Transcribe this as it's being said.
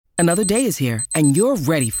Another day is here, and you're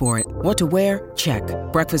ready for it. What to wear? Check.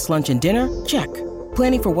 Breakfast, lunch, and dinner? Check.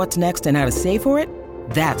 Planning for what's next and how to save for it?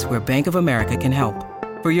 That's where Bank of America can help.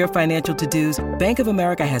 For your financial to-dos, Bank of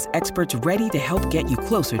America has experts ready to help get you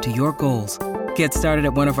closer to your goals. Get started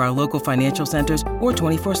at one of our local financial centers or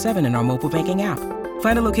 24/7 in our mobile banking app.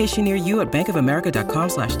 Find a location near you at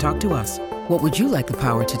bankofamerica.com/talktous. What would you like the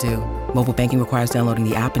power to do? Mobile banking requires downloading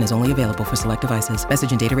the app and is only available for select devices.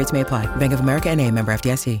 Message and data rates may apply. Bank of America N.A., member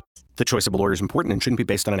FDIC. The choice of a lawyer is important and shouldn't be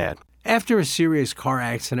based on an ad. After a serious car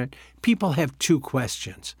accident, people have two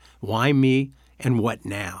questions. Why me and what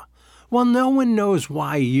now? Well, no one knows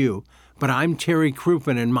why you, but I'm Terry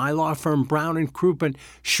Crouppen, and my law firm Brown & Crouppen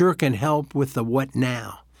sure can help with the what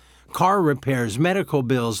now. Car repairs, medical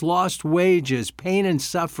bills, lost wages, pain and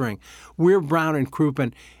suffering. We're Brown &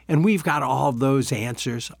 Crouppen, and we've got all those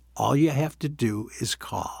answers. All you have to do is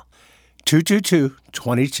call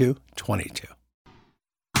 222-2222.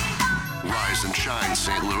 Rise and shine,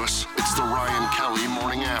 St. Louis. It's the Ryan Kelly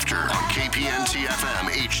Morning After on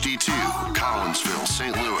KPNT-FM HD2, Collinsville,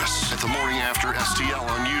 St. Louis. At the Morning After STL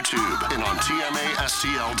on YouTube and on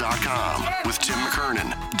TMASTL.com with Tim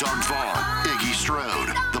McKernan, Doug Vaughn, Iggy Strode,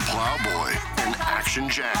 The Plowboy, and Action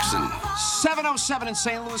Jackson. 7:07 in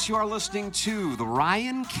St. Louis. You are listening to the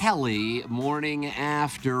Ryan Kelly Morning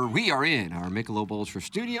After. We are in our Michelob Ultra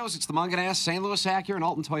studios. It's the Munganess, St. Louis Acura, and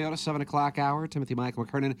Alton Toyota, 7 o'clock hour. Timothy Michael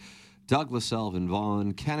McKernan, Douglas Elvin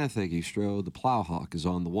Vaughn, Kenneth Iggy Strode. The Plowhawk is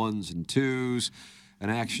on the ones and twos,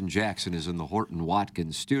 and Action Jackson is in the Horton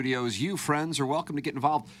Watkins studios. You, friends, are welcome to get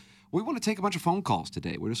involved. We want to take a bunch of phone calls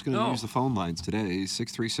today. We're just going to use the phone lines today,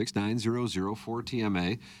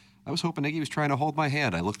 636-9004-TMA. I was hoping Iggy was trying to hold my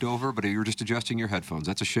hand. I looked over, but you were just adjusting your headphones.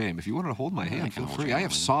 That's a shame. If you wanted to hold my hand, feel free. I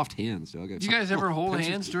have soft hands, Doug. You guys ever hold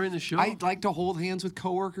hands during the show? I'd like to hold hands with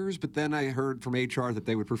coworkers, but then I heard from HR that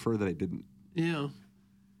they would prefer that I didn't. Yeah.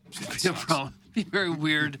 No problem. It'd be very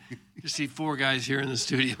weird to see four guys here in the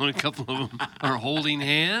studio and a couple of them are holding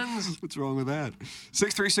hands. What's wrong with that?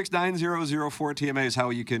 636-9004-TMA is how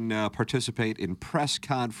you can participate in press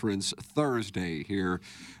conference Thursday here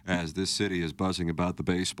as this city is buzzing about the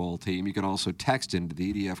baseball team. You can also text into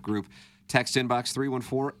the EDF group. Text inbox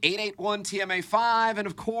 314-881-TMA5. And,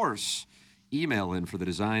 of course, email in for the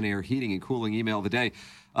Design, Air, Heating, and Cooling email of the day.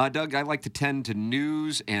 Doug, I like to tend to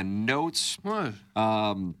news and notes. What?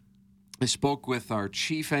 I spoke with our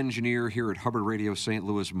chief engineer here at Hubbard Radio St.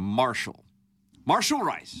 Louis, Marshall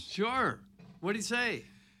Rice. Sure. What did he say?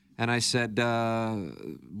 And I said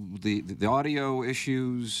the audio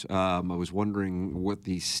issues, I was wondering what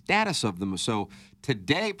the status of them. So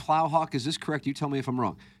today, Plowhawk, is this correct? You tell me if I'm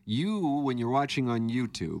wrong. You, when you're watching on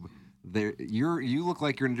YouTube, you look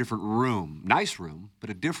like you're in a different room. Nice room, but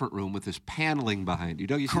a different room with this paneling behind you.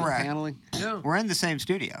 Doug, you see the paneling? Yeah. We're in the same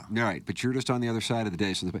studio. All right, but you're just on the other side of the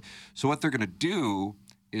day. So what they're going to do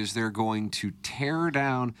is they're going to tear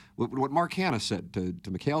down what Mark Hanna said to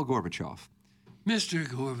Mikhail Gorbachev. Mr.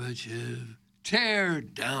 Gorbachev, tear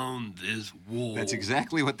down this wall. That's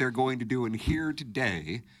exactly what they're going to do in here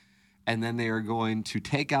today. And then they are going to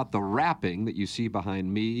take out the wrapping that you see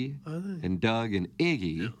behind me and Doug and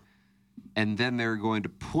Iggy. Yeah. And then they're going to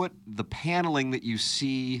put the paneling that you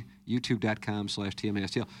see,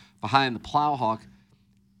 youtube.com/TMASTL, behind the Plowhawk,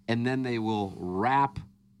 and then they will wrap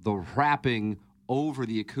the wrapping over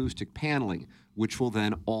the acoustic paneling, which will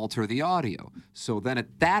then alter the audio. So then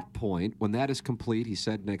at that point, when that is complete, he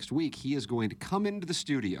said next week, he is going to come into the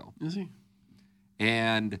studio. Is he?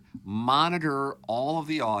 And monitor all of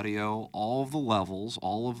the audio, all of the levels,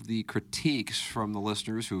 all of the critiques from the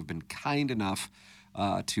listeners who have been kind enough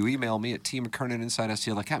to email me at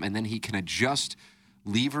tmckernan@InsideSTL.com, and then he can adjust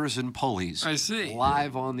levers and pulleys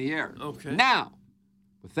live on the air. Okay. Now,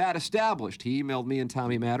 with that established, he emailed me and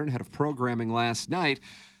Tommy Mattern, head of programming, last night,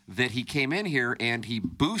 that he came in here and he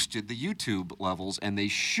boosted the YouTube levels, and they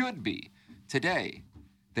should be, today,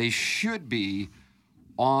 they should be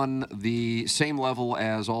on the same level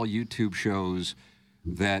as all YouTube shows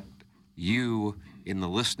that you in the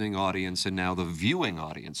listening audience and now the viewing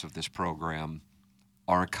audience of this program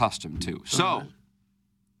are accustomed to. So,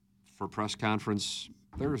 for press conference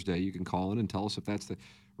Thursday, you can call in and tell us if that's the...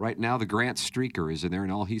 Right now, the Grant Streaker is in there,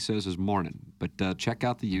 and all he says is morning. But check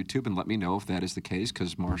out the YouTube and let me know if that is the case,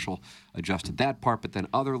 because Marshall adjusted that part. But then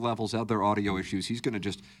other levels, other audio issues, he's going to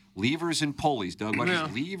just levers and pulleys. Doug,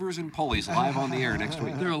 watch levers and pulleys live on the air next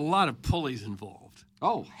week. There are a lot of pulleys involved.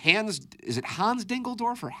 Oh, is it Hans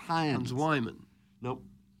Dingeldorf or Hans? Hans Wyman. Nope.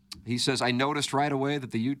 He says, I noticed right away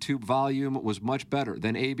that the YouTube volume was much better.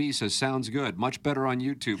 Then AB says, sounds good. Much better on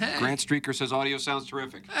YouTube. Hey. Grant Streaker says, audio sounds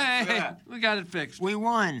terrific. Hey, we got it fixed. We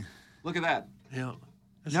won. Look at that. Yeah.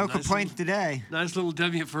 That's No a nice complaints little, today. Nice little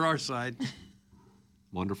W for our side.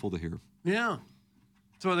 Wonderful to hear. Yeah.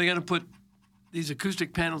 So are they going to put these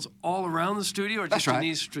acoustic panels all around the studio or That's just in right.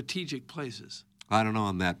 these strategic places? I don't know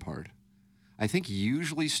on that part. I think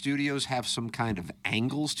usually studios have some kind of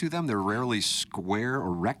angles to them. They're rarely square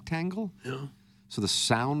or rectangle. Yeah. So the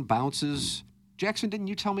sound bounces. Jackson, didn't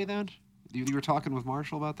you tell me that? You were talking with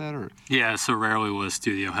Marshall about that? Or Yeah, so rarely will a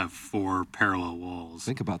studio have 4 parallel walls.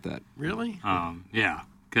 think about that. Really? Yeah.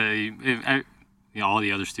 'Cause all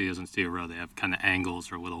the other studios in Studio Row, they have kind of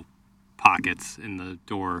angles or little pockets in the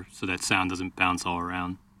door so that sound doesn't bounce all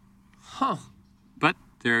around. Huh. But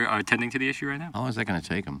they're attending to the issue right now. How long is that going to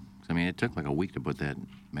take them? I mean, it took like a week to put that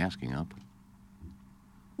masking up.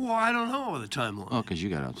 Well, I don't know the timeline. Oh, because you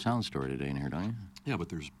got a sound store today in here, don't you? Yeah, but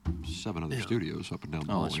there's 7 other studios up and down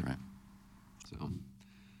the Oh, that's hallway. right. So,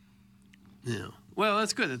 Yeah. Well,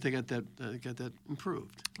 that's good that they got that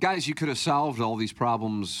improved. guys, you could have solved all these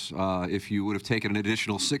problems if you would have taken an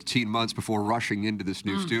additional 16 months before rushing into this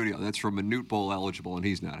new studio. That's from a Newt Bowl eligible, and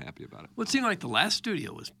he's not happy about it. Well, it seemed like the last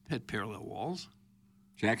studio had parallel walls.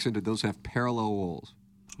 Jackson, did those have parallel walls?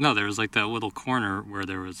 No, there was like that little corner where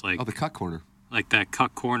there was like Oh, the cut corner. like that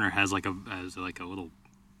cut corner has like a little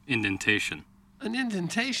indentation. An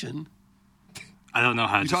indentation? I don't know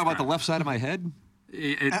how to You talking about the describe left side of my head?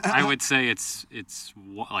 I would say it's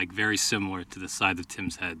like very similar to the side of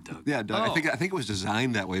Tim's head, Doug. Yeah, Doug. Oh. I think it was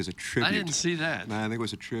designed that way as a tribute. I didn't see that. I think it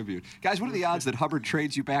was a tribute. Guys, what are the odds that Hubbard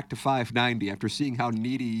trades you back to 590 after seeing how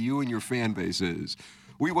needy you and your fan base is?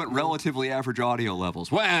 We want relatively average audio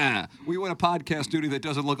levels. Wah! We want a podcast studio that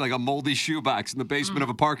doesn't look like a moldy shoebox in the basement of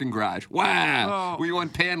a parking garage. Wah! Oh. We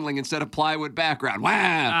want paneling instead of plywood background.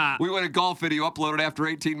 Wah! We want a golf video uploaded after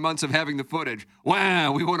 18 months of having the footage.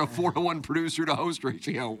 Wah! We want a 4-to-1 producer to host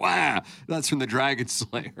ratio. Wah! That's from the Dragon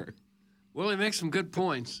Slayer. Well, he makes some good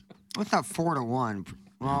points. What's that 4-to-1?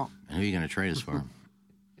 Well, And who are you going to trade us for?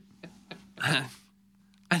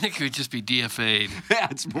 I think it would just be DFA'd. Yeah,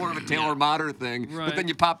 it's more of a Taylor Motter thing. But Right. then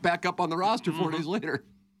you pop back up on the roster 4 days later.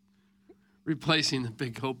 Replacing the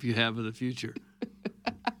big hope you have of the future.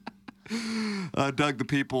 Doug, the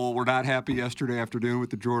people were not happy yesterday afternoon with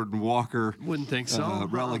the Jordan Walker Wouldn't think so.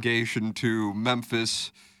 relegation to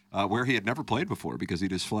Memphis, where he had never played before because he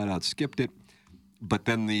just flat out skipped it. But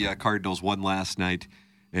then the Cardinals won last night.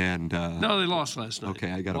 And No, they lost last night.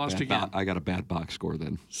 okay, I got lost a again. I got a bad box score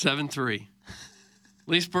then. 7-3. At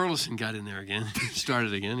least Burleson got in there again.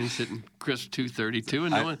 Started again. He's hitting crisp 232,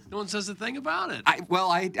 and no one says a thing about it.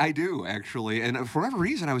 I do, actually. And for whatever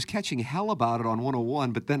reason, I was catching hell about it on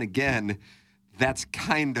 101. But then again, that's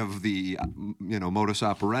kind of the, modus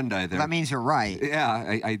operandi there. that means you're right.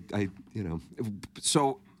 Yeah, I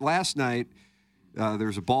So last night,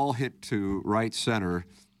 there's a ball hit to right center.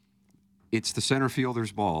 It's the center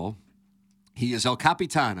fielder's ball. He is El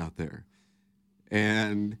Capitan out there.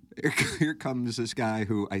 And here comes this guy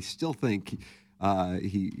who I still think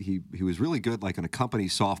he was really good, like on a company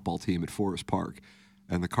softball team at Forest Park.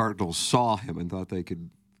 And the Cardinals saw him and thought they could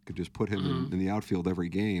just put him in the outfield every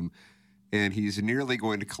game. And he's nearly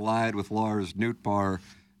going to collide with Lars Nootbaar.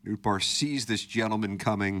 Nootbaar sees this gentleman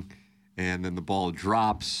coming, and then the ball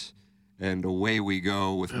drops, and away we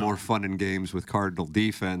go with more fun and games with Cardinal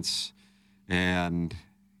defense. And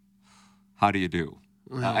how do you do?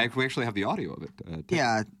 We actually have the audio of it.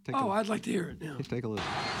 I'd like to hear it. Yeah. Take a listen.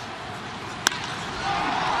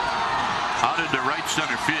 Out into right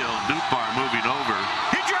center field, Nootbaar moving over.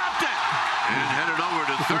 He dropped it! And headed over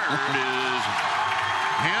to third is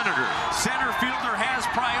Haniger. Center fielder has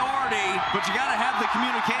priority, but you got to have the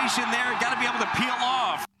communication there. Got to be able to peel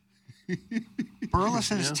off.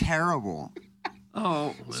 Burleson's terrible.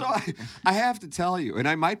 Oh. So I have to tell you, and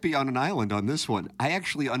I might be on an island on this one, I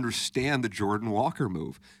actually understand the Jordan Walker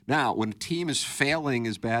move. Now, when a team is failing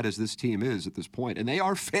as bad as this team is at this point, and they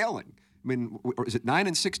are failing, I mean, is it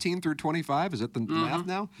 9-16 through 25? Is that the math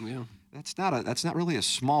now? Yeah. That's not really a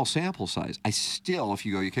small sample size. I still, if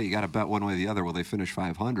you go, okay, you got to bet one way or the other, will they finish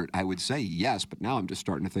 500? I would say yes, but now I'm just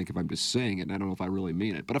starting to think if I'm just saying it, and I don't know if I really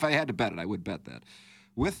mean it. But if I had to bet it, I would bet that.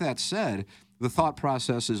 With that said, the thought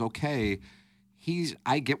process is, okay,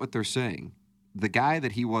 I get what they're saying. The guy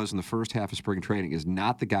that he was in the first half of spring training is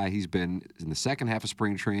not the guy he's been in the second half of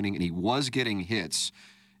spring training, and he was getting hits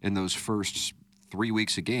in those first 3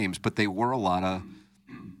 weeks of games, but they were a lot of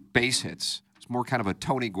base hits. It's more kind of a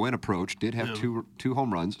Tony Gwynn approach. Did have two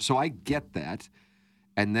home runs, so I get that.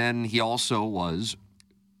 And then he also was,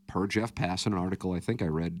 per Jeff Pass in an article I think I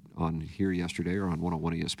read on here yesterday or on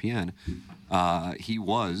 101 ESPN, he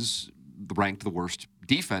was ranked the worst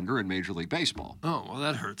defender in Major League Baseball. Oh, well,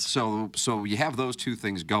 that hurts. So you have those two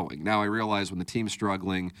things going. Now I realize when the team's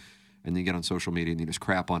struggling And then you get on social media and you just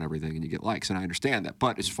crap on everything and you get likes. And I understand that.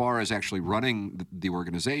 But as far as actually running the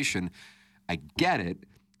organization, I get it,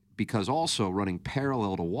 because also running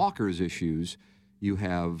parallel to Walker's issues, you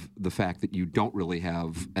have the fact that you don't really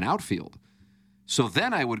have an outfield. So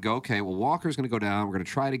then I would go, okay, well, Walker's going to go down. We're going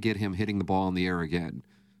to try to get him hitting the ball in the air again.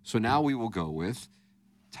 So now we will go with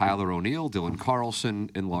Tyler O'Neill, Dylan Carlson,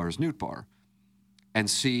 and Lars Nootbaar. And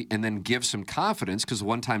then give some confidence, because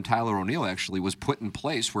one time Tyler O'Neill actually was put in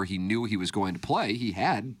place where he knew he was going to play. He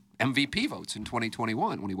had MVP votes in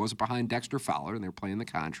 2021 when he wasn't behind Dexter Fowler and they were playing the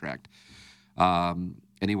contract.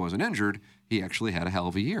 And he wasn't injured. He actually had a hell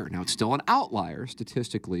of a year. Now, it's still an outlier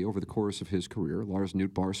statistically over the course of his career. Lars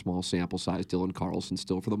Nootbaar, small sample size. Dylan Carlson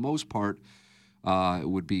still, for the most part,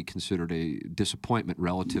 would be considered a disappointment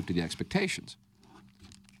relative to the expectations.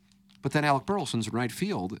 But then Alec Burleson's in right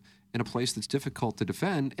field in a place that's difficult to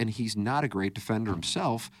defend, and he's not a great defender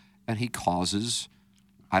himself, and he causes,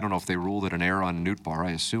 I don't know if they ruled it an error on Nootbaar.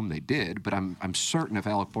 I assume they did, but I'm certain if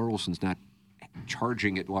Alec Burleson's not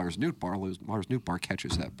charging at Lars Nootbaar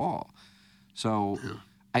catches that ball. So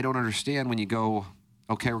I don't understand when you go,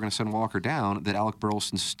 okay, we're going to send Walker down, that Alec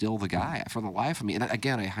Burleson's still the guy. For the life of me, and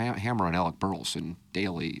again, I hammer on Alec Burleson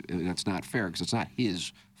daily, and it's not fair because it's not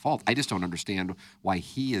his fault. I just don't understand why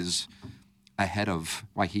he is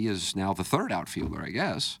why he is now the third outfielder, I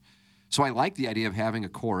guess. So I like the idea of having a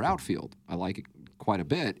core outfield. I like it quite a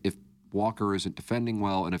bit if Walker isn't defending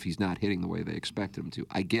well and if he's not hitting the way they expected him to.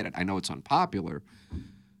 I get it. I know it's unpopular,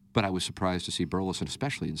 but I was surprised to see Burleson,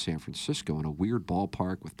 especially in San Francisco, in a weird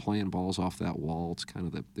ballpark with playing balls off that wall. It's kind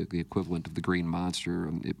of the equivalent of the Green Monster,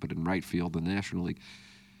 but in right field, the National League.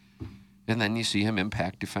 And then you see him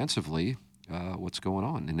impact defensively. What's going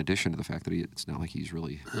on, in addition to the fact that it's not like he's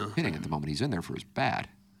really hitting at the moment. He's in there for his bat.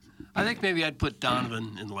 I think maybe I'd put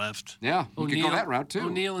Donovan in left. Yeah, you could go that route, too.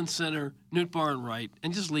 O'Neill in center, Nootbaar in right,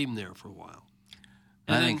 and just leave him there for a while.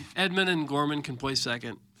 And then Edman and Gorman can play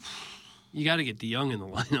second. You got to get DeYoung in the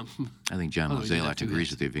lineup. I think John Mozeliak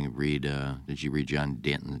agrees with you. If you can read, did you read John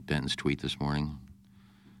Denton's tweet this morning?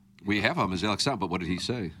 We have on Mozeliak's sound, but what did he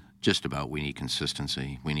say? Just about we need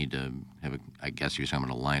consistency. We need to have I guess he was talking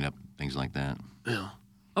about a lineup, things like that. Yeah.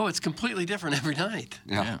 Oh, it's completely different every night.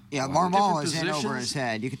 Yeah, Marmol is in over his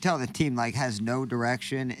head. You can tell the team has no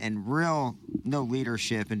direction and no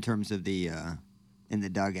leadership in terms of the in the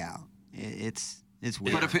dugout. It's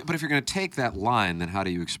weird. But if you're going to take that line, then how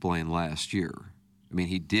do you explain last year? I mean,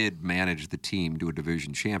 he did manage the team to a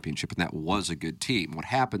division championship, and that was a good team. What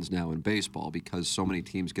happens now in baseball, because so many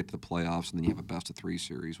teams get to the playoffs and then you have a best-of-3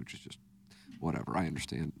 series, which is just whatever. I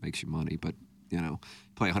understand it makes you money, but,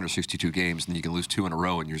 play 162 games and then you can lose 2 in a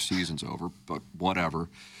row and your season's over. But whatever.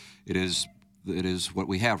 It is what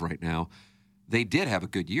we have right now. They did have a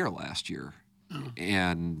good year last year,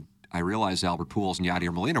 and I realize Albert Pujols and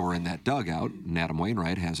Yadier Molina were in that dugout, and Adam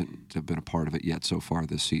Wainwright hasn't been a part of it yet so far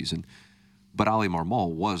this season. But Oli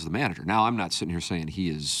Marmol was the manager. Now, I'm not sitting here saying he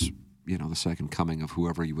is, the second coming of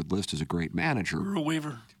whoever you would list as a great manager. Earl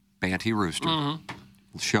Weaver. Banty Rooster.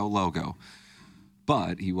 Mm-hmm. Show logo.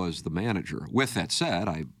 But he was the manager. With that said,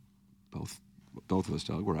 both of us,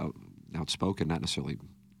 Doug, were outspoken, not necessarily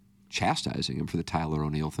chastising him for the Tyler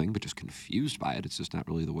O'Neill thing, but just confused by it. It's just not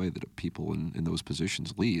really the way that people in those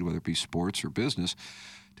positions lead, whether it be sports or business,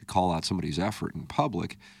 to call out somebody's effort in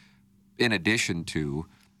public, in addition to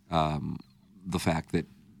the fact that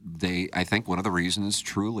I think one of the reasons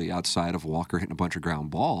truly outside of Walker hitting a bunch of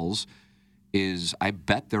ground balls is I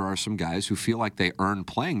bet there are some guys who feel like they earned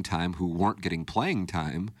playing time who weren't getting playing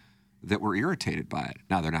time that were irritated by it.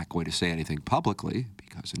 Now, they're not going to say anything publicly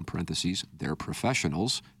because, in parentheses, they're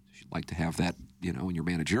professionals. You'd like to have that, in your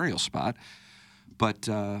managerial spot. But,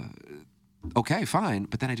 okay, fine.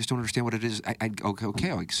 But then I just don't understand what it is.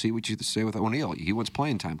 Okay, I see what you say with O'Neill. He wants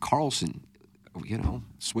playing time. Carlson,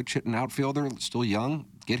 switch hitting outfielder, still young,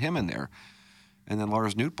 get him in there. And then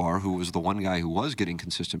Lars Nootbaar, who was the one guy who was getting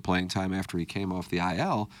consistent playing time after he came off the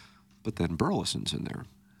IL, but then Burleson's in there.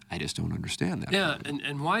 I just don't understand that. Yeah,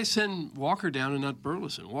 and why send Walker down and not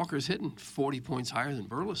Burleson? Walker's hitting 40 points higher than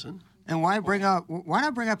Burleson. And why not bring up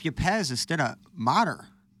Yepez instead of Mater?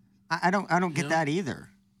 I don't get that either.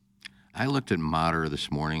 I looked at Mater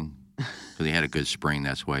this morning because he had a good spring.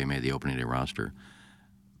 That's why he made the opening day roster.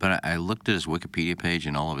 But I looked at his Wikipedia page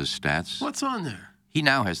and all of his stats. What's on there? He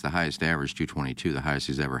now has the highest average, 222, the highest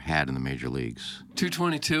he's ever had in the major leagues.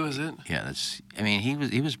 222, is it? Yeah,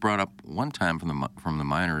 he was brought up one time from the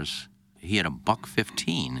minors. He had a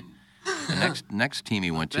 $115. The next team he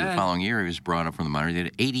went to the following year, he was brought up from the minors. He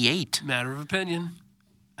had 88. Matter of opinion.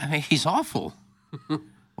 I mean, he's awful.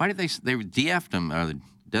 Why did they DF'd him or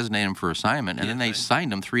designated him for assignment, and then they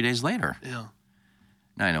signed him 3 days later? Yeah.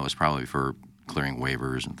 Now, I know it's probably for clearing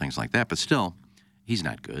waivers and things like that, but still, he's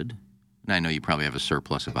not good. And I know you probably have a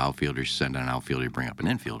surplus of outfielders. You send an outfielder, you bring up an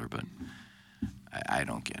infielder, but I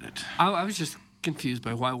don't get it. I was just confused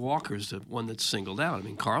by why Walker's the one that's singled out. I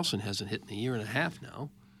mean, Carlson hasn't hit in a year and a half now.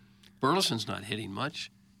 Burleson's not hitting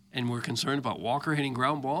much, and we're concerned about Walker hitting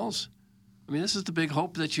ground balls. I mean, this is the big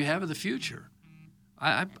hope that you have of the future.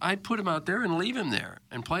 I'd put him out there and leave him there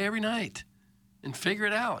and play every night and figure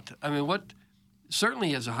it out. I mean,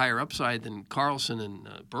 certainly has a higher upside than Carlson and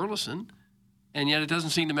Burleson, and yet it doesn't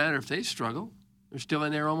seem to matter if they struggle. They're still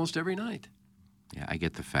in there almost every night. Yeah, I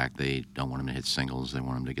get the fact they don't want him to hit singles. They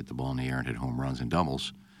want him to get the ball in the air and hit home runs and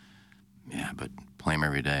doubles. Yeah, but play him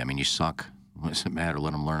every day. I mean, you suck. What does it matter?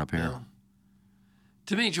 Let him learn up here. Yeah.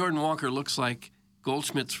 To me, Jordan Walker looks like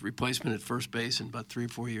Goldschmidt's replacement at first base in about 3 or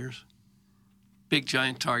 4 years. Big,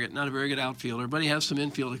 giant target. Not a very good outfielder, but he has some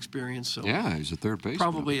infield experience. So yeah, he's a third baseman.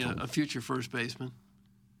 Probably a future first baseman.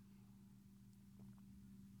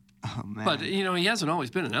 Oh, man. But, he hasn't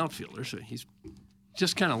always been an outfielder, so he's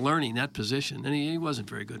just kind of learning that position. And he wasn't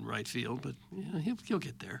very good in right field, but he'll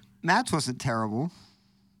get there. Matz wasn't terrible.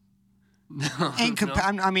 No, in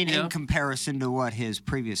comparison to what his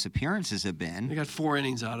previous appearances have been. They got 4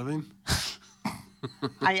 innings out of him.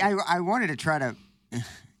 I wanted to try to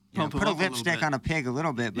put a lipstick on a pig a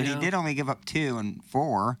little bit, but he did only give up 2 and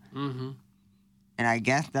 4. Mm-hmm. And I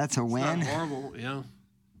guess that's a win. Not horrible, yeah.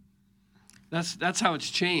 That's how it's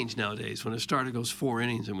changed nowadays. When a starter goes 4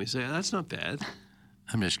 innings and we say, that's not bad.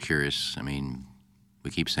 I'm just curious. I mean,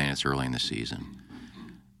 we keep saying it's early in the season.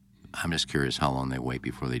 I'm just curious how long they wait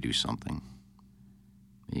before they do something.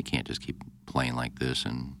 You can't just keep playing like this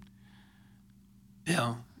and...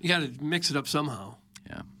 Yeah, you got to mix it up somehow.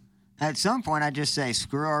 Yeah. At some point, I just say,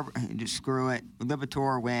 screw it.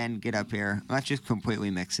 Libator, win, get up here. Let's just completely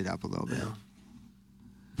mix it up a little bit.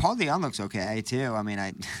 Paul DeJong looks okay, too. I mean,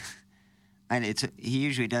 he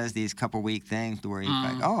usually does these couple-week things where he's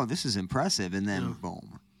like, oh, this is impressive, and then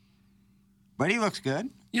boom. But he looks good.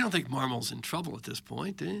 You don't think Marmol's in trouble at this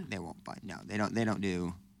point, do you? They won't. No, they don't.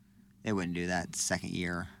 They wouldn't do that second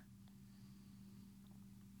year,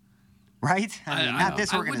 right? I mean, not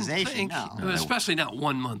this organization. No. Especially not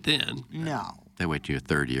 1 month in. No. They wait to your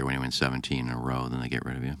third year when you win 17 in a row, then they get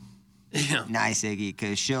rid of you. Yeah. Nice, Iggy,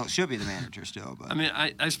 because she'll be the manager still. But I mean,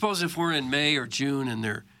 I suppose if we're in May or June and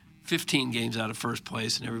they're 15 games out of first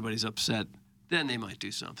place and everybody's upset, then they might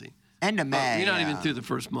do something. End of May. You're not even through the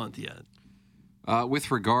first month yet.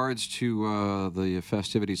 With regards to the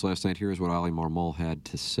festivities last night, here's what Ali Marmol had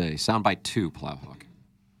to say. Soundbite 2, Plowhawk.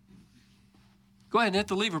 Go ahead and hit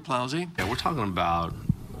the lever, Plowsy. Yeah, we're talking about...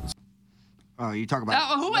 Oh, you talk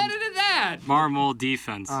about... Who edited that? Marmol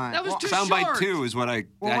defense. That was too soundbite short. 2 is what I...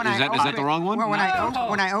 Well, is that the wrong one? Well, when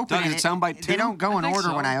I open Doug, it... is it soundbite 2? They don't go in order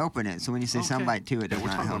so. when I open it. So when you say soundbite 2, it does we're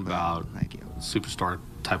not talking help about Thank you. superstar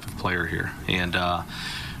type of player here. And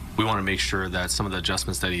we want to make sure that some of the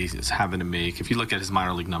adjustments that he's having to make, if you look at his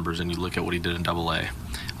minor league numbers and you look at what he did in AA,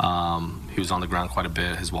 he was on the ground quite a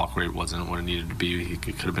bit. His walk rate wasn't what it needed to be. He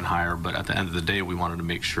could have been higher, but at the end of the day, we wanted to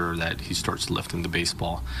make sure that he starts lifting the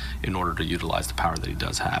baseball in order to utilize the power that he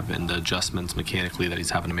does have. And the adjustments mechanically that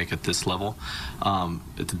he's having to make at this level,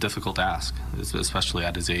 it's a difficult ask, especially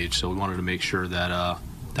at his age. So we wanted to make sure that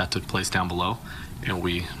that took place down below. And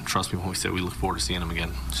we, trust me when we say we look forward to seeing him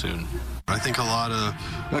again soon. I think a lot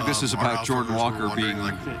of this is about Jordan Walker being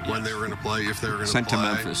when they were going to play, if they were going to play, sent to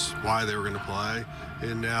Memphis, why they were going to play,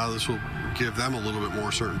 and now this will give them a little bit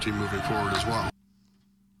more certainty moving forward as well.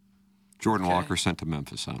 Jordan Walker sent to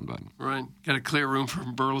Memphis, soundbite. Right, got a clear room for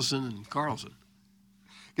Burleson and Carlson.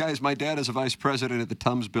 Guys, my dad is a vice president at the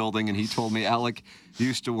Tums building, and he told me Alec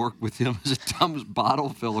used to work with him as a Tums bottle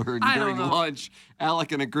filler. And during lunch,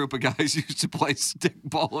 Alec and a group of guys used to play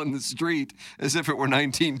stickball in the street as if it were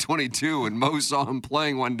 1922, and Mo saw him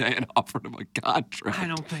playing one day and offered him a contract. I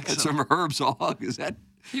don't think so. That's from Herb's Hog. Is that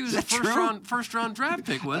He was a first round draft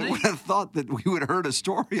pick, wasn't he? I would have thought that we would have heard a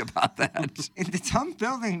story about that. Is the Tums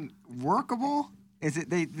building workable? Is it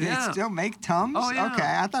they still make Tums? Oh, yeah. Okay,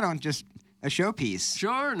 I thought it was just a showpiece.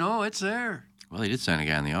 Sure, no, it's there. Well, he did sign a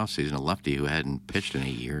guy in the offseason, a lefty who hadn't pitched in 8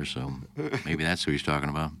 years, so maybe that's who he's talking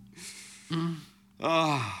about.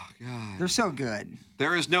 Oh, God. They're so good.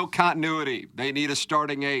 There is no continuity. They need a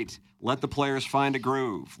starting 8. Let the players find a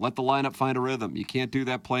groove. Let the lineup find a rhythm. You can't do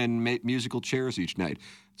that playing musical chairs each night.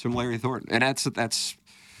 It's from Larry Thornton. And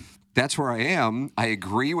that's where I am. I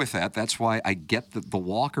agree with that. That's why I get the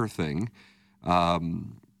Walker thing.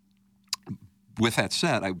 With that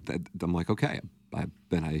said, I'm like, okay,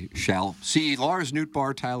 then I shall see Lars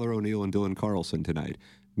Nootbaar, Tyler O'Neill, and Dylan Carlson tonight.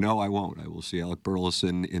 No, I won't. I will see Alec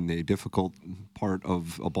Burleson in a difficult part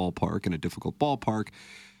of a ballpark, in a difficult ballpark,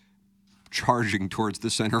 charging towards the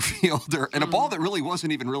center fielder. And a ball that really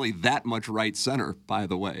wasn't even really that much right center, by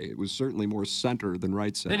the way. It was certainly more center than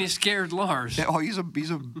right center. And he scared Lars. Yeah, he's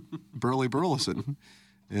a burly Burleson.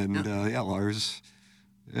 And, Lars...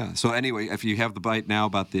 Yeah. So anyway, if you have the bite now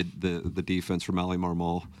about the defense from Ali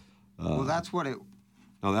Marmol. Well, that's what it...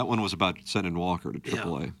 No, that one was about sending Walker to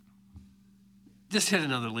AAA. Yeah. Just hit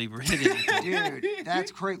another lever. Hit it. Dude,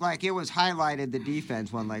 that's great. Like, it was highlighted, the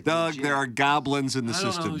defense one. Like, Doug, there are goblins in the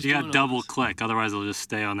system. You got double click, otherwise it'll just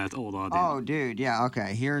stay on that old audio. Oh, dude, yeah,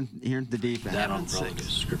 okay. Here's the defense. That umbrella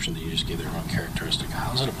description that you just gave there on characteristic,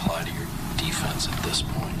 how does it apply to your defense at this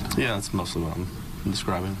point? Yeah, that's mostly what I'm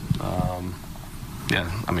describing.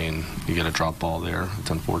 I mean, you get a drop ball there. It's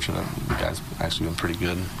unfortunate. The guy's actually been pretty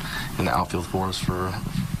good in the outfield for us for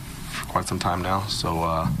quite some time now.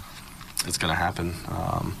 So it's going to happen.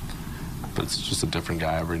 But it's just a different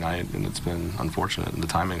guy every night, and it's been unfortunate in the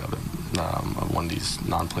timing of it, of when these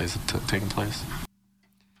non-plays have taken place.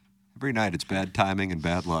 Every night it's bad timing and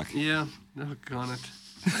bad luck. Yeah, look on it.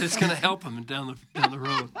 It's going to help him down the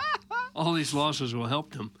road. All these losses will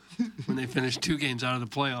help them when they finish 2 games out of the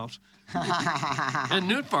playoffs.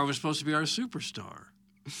 And Nootbaar was supposed to be our superstar.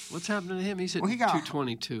 What's happening to him? He's at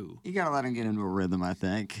 222. You got to let him get into a rhythm, I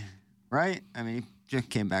think. Right? I mean, he just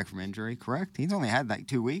came back from injury, correct? He's only had like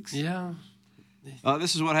 2 weeks. Yeah.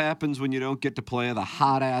 This is what happens when you don't get to play the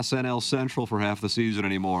hot-ass NL Central for half the season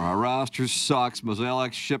anymore. Our roster sucks.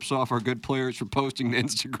 Mozeliak ships off our good players for posting to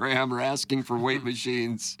Instagram or asking for weight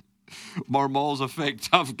machines. Marmol's a fake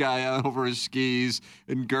tough guy over his skis,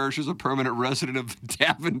 and Gersh is a permanent resident of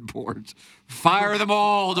Davenport. Fire them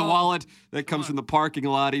all, DeWallet. That comes from the parking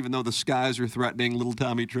lot, even though the skies are threatening. Little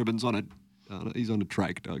Tommy Tribbin's he's on a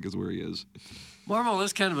trike, Doug, is where he is. Marmol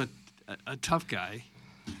is kind of a tough guy.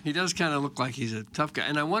 He does kind of look like he's a tough guy.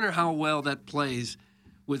 And I wonder how well that plays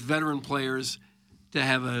with veteran players to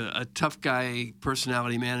have a tough guy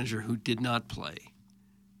personality manager who did not play.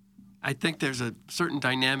 I think there's a certain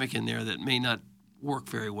dynamic in there that may not work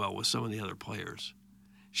very well with some of the other players.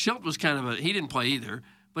 Schilt was he didn't play either,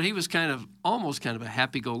 but he was almost a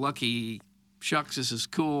happy-go-lucky, shucks, this is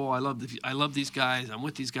cool, I love these guys, I'm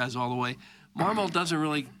with these guys all the way. Marmol doesn't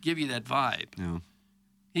really give you that vibe. No.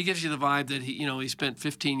 He gives you the vibe that he spent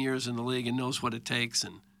 15 years in the league and knows what it takes,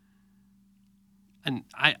 and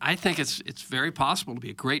I think it's very possible to be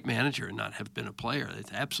a great manager and not have been a player.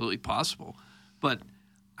 It's absolutely possible, but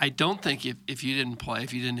I don't think if you didn't play,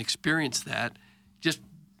 if you didn't experience that, just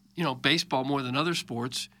baseball more than other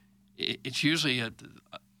sports, it's usually a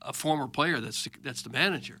former player that's the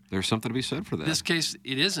manager. There's something to be said for that. In this case,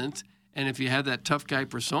 it isn't, and if you have that tough guy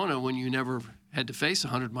persona when you never had to face a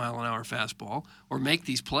 100-mile-an-hour fastball or make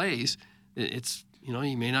these plays, it's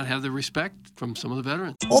you may not have the respect from some of the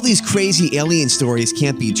veterans. All these crazy alien stories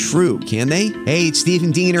can't be true, can they? Hey, it's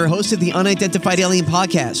Stephen Diener, host of the Unidentified Alien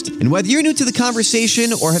Podcast. And whether you're new to the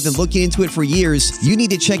conversation or have been looking into it for years, you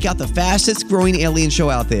need to check out the fastest growing alien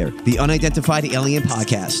show out there, the Unidentified Alien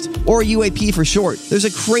Podcast, or UAP for short. There's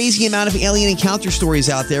a crazy amount of alien encounter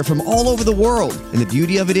stories out there from all over the world. And the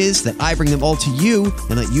beauty of it is that I bring them all to you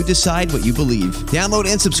and let you decide what you believe. Download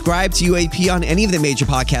and subscribe to UAP on any of the major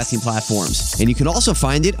podcasting platforms. And you can also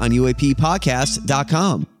find it on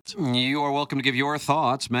UAPpodcast.com. You are welcome to give your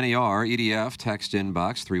thoughts. Many are. EDF, text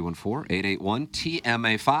inbox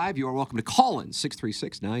 314-881-TMA5. You are welcome to call in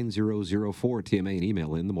 636-9004 TMA and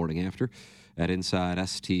email in the morning after at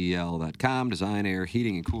InsideSTL.com. Design Air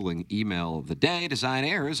Heating and Cooling email of the day. Design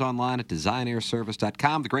Air is online at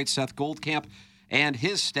designairservice.com. The great Seth Goldcamp and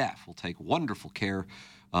his staff will take wonderful care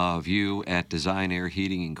of you at Design Air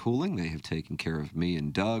Heating and Cooling. They have taken care of me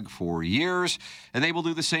and Doug for years, and they will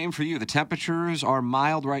do the same for you. The temperatures are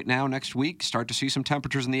mild right now. Next week, start to see some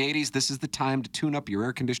temperatures in the 80s. This is the time to tune up your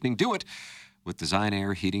air conditioning. Do it with Design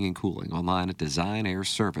Air Heating and Cooling. Online at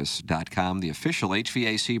designairservice.com, the official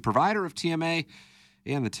HVAC provider of TMA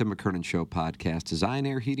and the Tim McKernan Show podcast. Design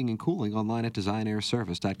Air Heating and Cooling, online at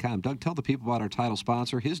designairservice.com. Doug, tell the people about our title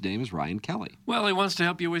sponsor. His name is Ryan Kelly. Well, he wants to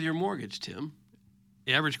help you with your mortgage, Tim.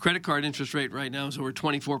 The average credit card interest rate right now is over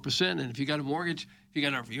 24%, and if you got a mortgage,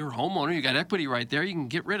 if you're a homeowner, you got equity right there, you can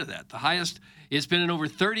get rid of that. The highest it's been in over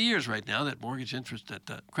 30 years right now, that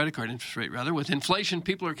credit card interest rate, rather. With inflation,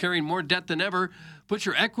 people are carrying more debt than ever. Put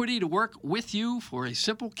your equity to work with you for a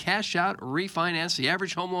simple cash-out refinance. The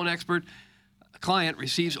average home loan expert client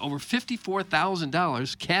receives over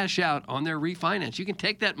 $54,000 cash out on their refinance. You can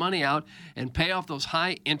take that money out and pay off those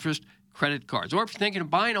high-interest credit cards. Or if you're thinking of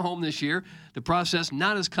buying a home this year, the process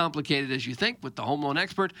not as complicated as you think with the Home Loan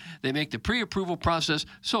Expert. They make the pre-approval process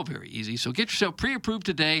so very easy. So get yourself pre-approved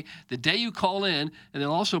today, the day you call in, and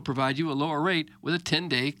they'll also provide you a lower rate with a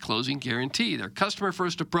 10-day closing guarantee. Their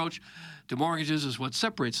customer-first approach to mortgages is what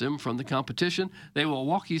separates them from the competition. They will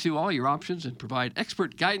walk you through all your options and provide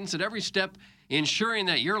expert guidance at every step, ensuring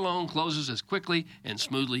that your loan closes as quickly and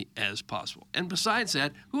smoothly as possible. And besides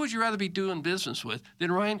that, who would you rather be doing business with than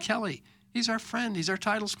Ryan Kelly? He's our friend. He's our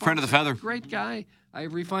title sponsor. Friend of the feather. Great guy. I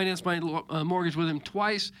refinanced my mortgage with him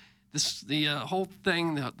twice. The whole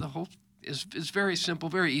thing, the whole is very simple,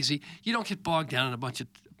 very easy. You don't get bogged down in a bunch of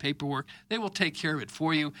paperwork. They will take care of it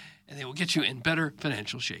for you, and they will get you in better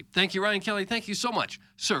financial shape. Thank you, Ryan Kelly. Thank you so much,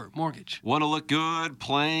 Sir Mortgage. Want to look good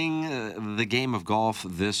playing the game of golf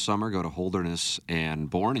this summer? Go to Holderness and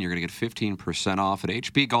Bourne, and you're going to get 15% off at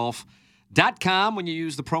hbgolf.com when you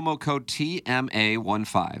use the promo code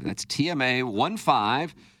TMA15. That's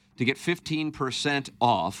TMA15 to get 15%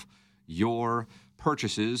 off your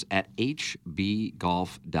purchases at hbgolf.com.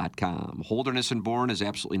 Holderness and Bourne has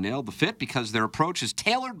absolutely nailed the fit because their approach is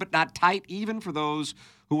tailored but not tight, even for those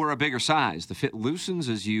who are a bigger size. The fit loosens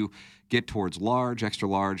as you get towards large, extra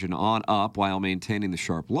large, and on up while maintaining the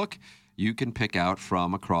sharp look you can pick out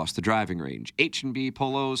from across the driving range. H&B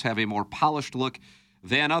polos have a more polished look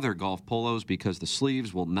than other golf polos because the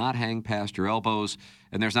sleeves will not hang past your elbows,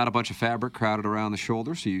 and there's not a bunch of fabric crowded around the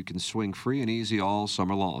shoulder, so you can swing free and easy all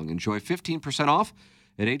summer long. Enjoy 15% off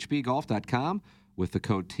at hbgolf.com with the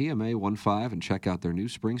code TMA15 and check out their new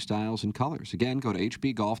spring styles and colors. Again, go to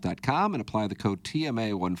hbgolf.com and apply the code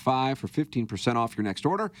TMA15 for 15% off your next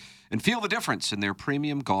order and feel the difference in their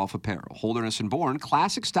premium golf apparel. Holderness and Bourne,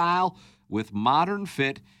 classic style with modern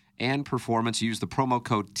fit and performance. Use the promo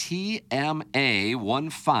code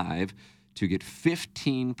TMA15 to get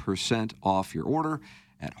 15% off your order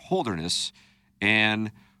at Holderness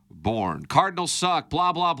and Bourne. Cardinals suck,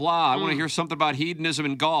 blah, blah, blah. I want to hear something about hedonism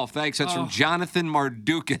in golf. Thanks. That's from Jonathan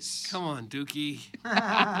Mardukas. Come on, Dookie.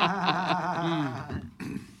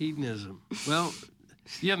 Hedonism. Well,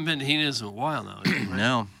 you haven't been to hedonism in a while now. Right?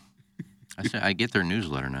 No. I get their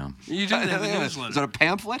newsletter now. You do have a newsletter. Is that a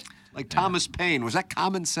pamphlet? Like Thomas Paine. Was that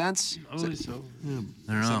Common Sense? Oh, so. I don't know.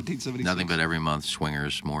 1776. Nothing but every month,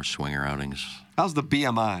 swingers, more swinger outings. How's the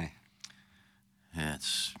BMI? Yeah,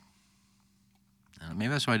 it's... maybe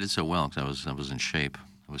that's why I did so well, because I was in shape.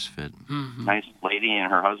 I was fit. Mm-hmm. Nice lady and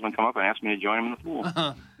her husband come up and asked me to join them in the pool.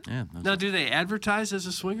 Yeah. Now, do they advertise as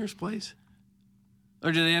a swingers place?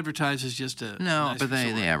 Or do they advertise as just a No, nice but they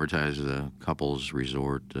resort? advertise as a couples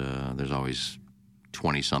resort. There's always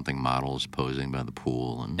 20-something models posing by the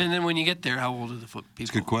pool. And then when you get there, how old are the people? It's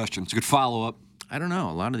a good question. It's a good follow-up. I don't know.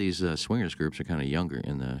 A lot of these swingers groups are kind of younger,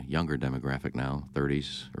 in the younger demographic now,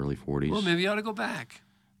 30s, early 40s. Well, maybe you ought to go back.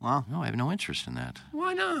 Well, no, I have no interest in that.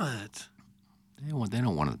 Why not? They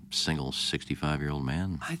don't want a single 65-year-old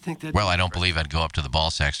man. I think that. Well, I don't believe I'd go up to the ball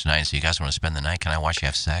sacks tonight and say, you guys want to spend the night? Can I watch you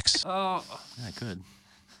have sex? Oh. Yeah, I could.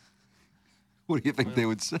 What do you think they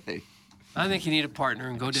would say? I think you need a partner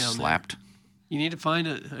and go down Slapped. there. You need to find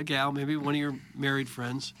a gal, maybe one of your married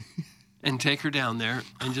friends, and take her down there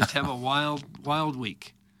and just have a wild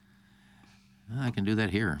week. I can do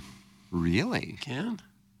that here. Really? You can?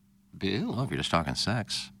 Bill? Well, if you're just talking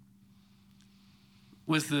sex.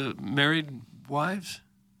 With the married wives?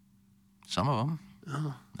 Some of them.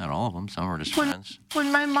 Oh. Not all of them. Some are just friends.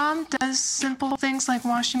 When my mom does simple things like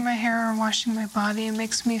washing my hair or washing my body, it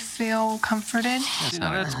makes me feel comforted.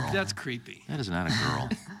 That's creepy. That is not a girl.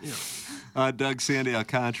 Yeah. Doug, Sandy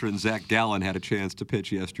Alcantara, and Zach Gallen had a chance to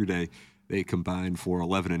pitch yesterday. They combined for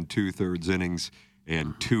 11 2/3 innings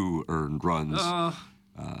and 2 earned runs.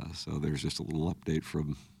 So there's just a little update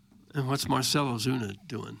from... And what's Marcelo Zuna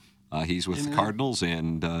doing? He's with the Cardinals,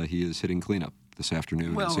 and he is hitting cleanup this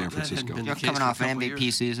afternoon in San Francisco. You're coming off an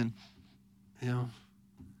MVP season. Yeah.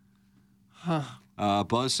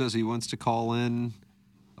 Buzz says he wants to call in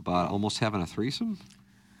about almost having a threesome.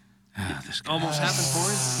 This guy. Almost happened for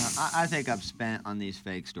him? I think I'm spent on these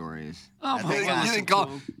fake stories. Oh, You didn't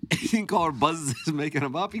call her Buzz is making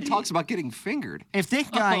them up. He talks about getting fingered. If this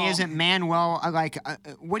guy isn't Manuel,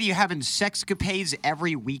 what are you having sexcapades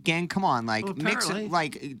every weekend? Come on, mix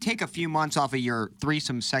it, take a few months off of your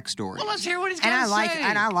threesome sex story. Well, let's hear what he's and got to say.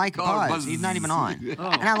 And I like Call her Buzz. He's not even on.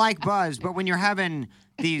 Oh. And I like Buzz, but when you're having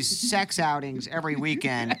these sex outings every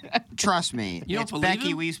weekend, trust me, You don't it's believe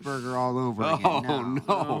Becky him? Wiesberger all over again.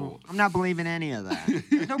 No. I'm not believing any of that.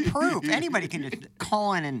 There's no proof. Anybody can just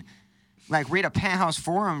call in and like read a Penthouse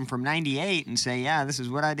Forum from '98 and say, yeah, this is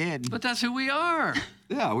what I did. But that's who we are.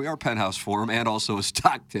 Yeah, we are Penthouse Forum and also a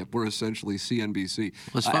stock tip. We're essentially CNBC.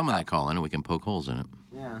 Well, it's fun when I call in and we can poke holes in it.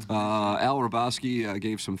 Yeah. Al Roboski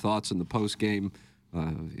gave some thoughts in the post game.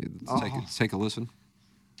 Take a listen.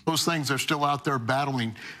 Those things are still out there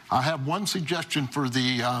battling. I have one suggestion for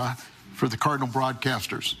the Cardinal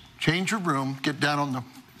broadcasters. Change your room, get down on the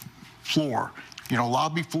floor,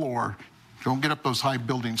 lobby floor. Don't get up those high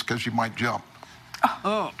buildings because you might jump.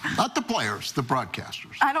 Oh. Not the players, the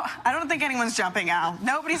broadcasters. I don't think anyone's jumping, Al.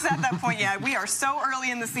 Nobody's at that point yet. We are so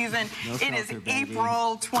early in the season. It is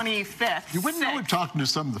April 25th. You wouldn't know we're talking to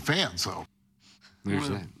some of the fans, though. There's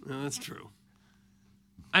that. No, that's true.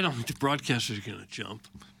 I don't think the broadcasters are going to jump.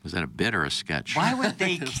 Was that a bit or a sketch? Why would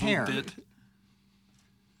they It's a care? bit.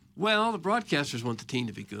 Well, the broadcasters want the team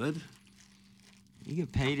to be good. You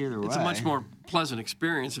get paid either way. It's a much more pleasant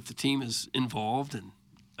experience if the team is involved and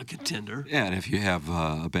a contender. Yeah, and if you have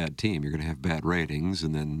a bad team, you're going to have bad ratings,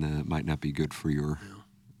 and then it might not be good for your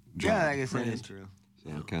job. Yeah, I guess that is true.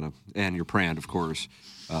 So and your brand, of course,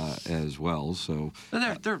 as well. So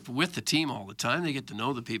They're with the team all the time. They get to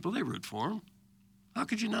know the people. They root for them. How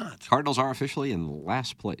could you not? Cardinals are officially in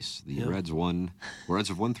last place. The Reds have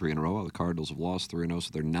won 3 in a row. The Cardinals have lost 3 in a row,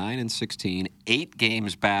 so they're 9-16, 8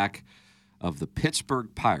 games back of the Pittsburgh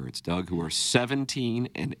Pirates, Doug, who are 17-8.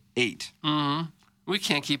 Mm-hmm. We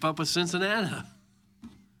can't keep up with Cincinnati.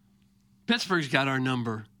 Pittsburgh's got our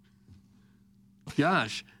number.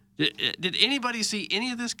 Gosh, did anybody see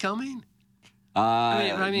any of this coming?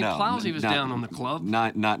 I mean, no, Plowsy was down on the club.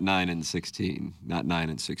 Not 9-16. Not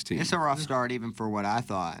 9-16. It's a rough start, even for what I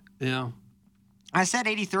thought. Yeah. I said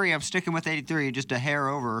 83. I'm sticking with 83, just a hair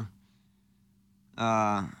over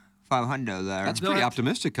 500 there. That's pretty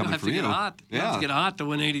optimistic coming from you. You have to get hot to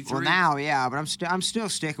win 83. Well, now, yeah, but I'm still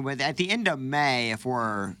sticking with it. At the end of May, if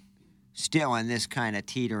we're still in this kind of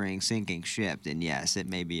teetering, sinking ship, then yes, it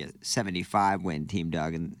may be a 75-win team,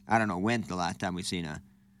 Doug. And I don't know when's the last time we've seen a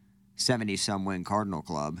 70-some win Cardinal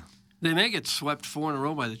club. They may get swept 4 in a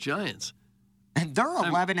row by the Giants. And they're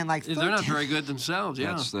 11 and like 13. They're not very good themselves,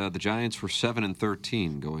 yeah. That's, the Giants were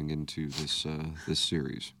 7-13 going into this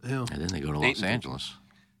series. Yeah. And then they go to Los Angeles.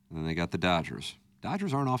 And then they got the Dodgers.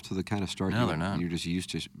 Dodgers aren't off to the kind of start they're not. you're just used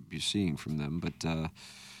to seeing from them. But,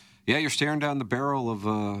 you're staring down the barrel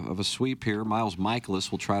of a sweep here. Miles Michaelis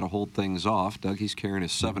will try to hold things off. Doug, he's carrying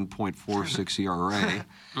his 7.46 ERA.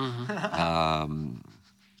 Mm-hmm.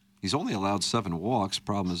 He's only allowed 7 walks.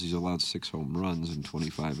 Problem is he's allowed 6 home runs in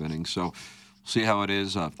 25 innings. So we'll see how it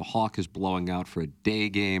is. If the Hawk is blowing out for a day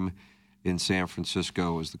game in San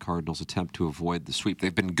Francisco as the Cardinals attempt to avoid the sweep.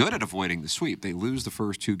 They've been good at avoiding the sweep. They lose the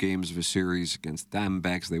first 2 games of a series against the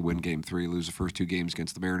Diamondbacks. They win Game 3. Lose the first 2 games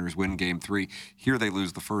against the Mariners. Win Game 3. Here they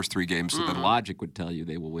lose the first 3 games. So the logic would tell you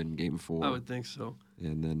they will win Game 4. I would think so.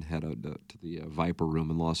 And then head out to the Viper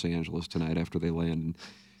Room in Los Angeles tonight after they land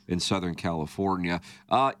in Southern California.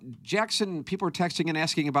 Jackson, people are texting and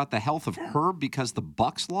asking about the health of Herb because the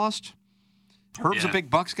Bucks lost. Herb's a big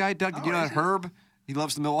Bucks guy. Doug, did you know that Herb? He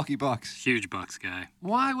loves the Milwaukee Bucks. Huge Bucks guy.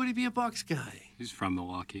 Why would he be a Bucks guy? He's from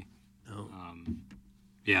Milwaukee. No.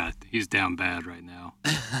 Yeah, he's down bad right now.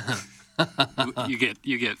 you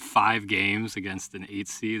get 5 games against an 8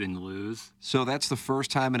 seed and lose. So that's the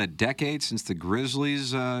first time in a decade since the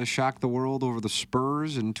Grizzlies shocked the world over the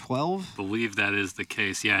Spurs in 12? Believe that is the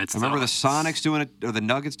case. Yeah, I remember the Sonics doing it, or the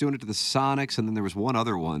Nuggets doing it to the Sonics, and then there was one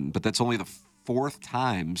other one. But that's only the 4th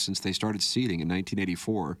time since they started seeding in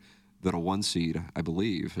 1984 that a 1 seed, I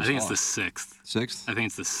believe, I think it's the 6th. 6th? I think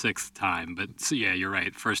it's the 6th time. But so, yeah, you're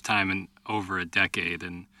right. First time in over a decade.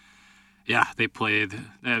 And yeah, they played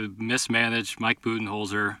mismanaged Mike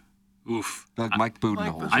Budenholzer. Oof. Mike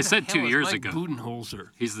Budenholzer. I said 2 years Mike ago. Budenholzer.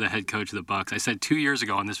 He's the head coach of the Bucks. I said 2 years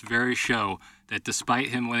ago on this very show that despite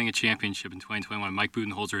him winning a championship in 2021, Mike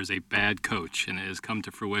Budenholzer is a bad coach, and it has come to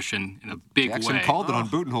fruition in a big Jackson way. called it on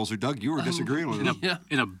Budenholzer. Doug, you were disagreeing with him.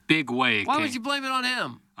 In a big way. Why would you blame it on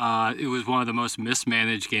him? It was one of the most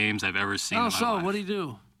mismanaged games I've ever seen in my life. What did he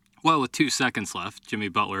do? Well, with 2 seconds left, Jimmy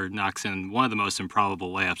Butler knocks in one of the most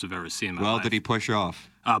improbable layups I've ever seen in my life. Well, did he push off?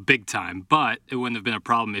 Big time. But it wouldn't have been a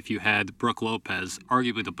problem if you had Brook Lopez,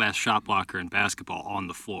 arguably the best shot blocker in basketball, on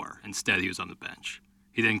the floor. Instead, he was on the bench.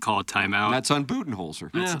 He didn't call a timeout. And that's on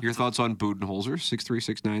Budenholzer. Your thoughts on Budenholzer?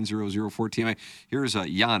 6369004 TMA. Here's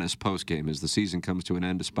Giannis postgame as the season comes to an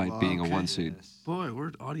end despite being a 1 seed. Boy,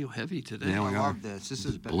 we're audio heavy today. Yeah, we I are. love this. This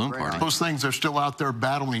is Balloon party. Those things are still out there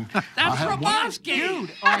battling. That's Roboski!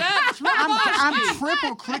 Dude, That's I'm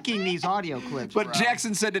triple clicking these audio clips. But bro.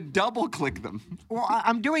 Jackson said to double click them. Well,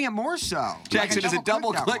 I'm doing it more so. Jackson, is it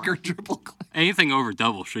double click or triple click? Anything over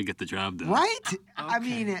double should get the job done. Right? I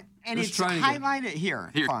mean, And Let's it's try it again. highlighted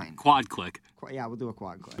here. Fine. Quad click. Yeah, we'll do a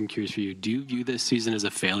quad click. I'm curious for you. Do you view this season as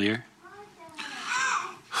a failure?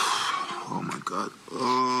 Oh my God.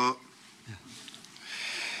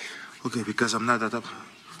 Okay, because I'm not that up.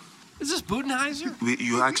 Is this Budenheiser?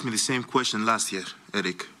 You asked me the same question last year,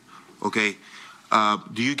 Eric. Okay.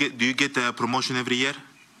 Do you get a promotion every year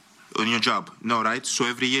on your job? No, right? So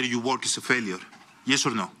every year you work is a failure. Yes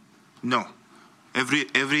or no? No.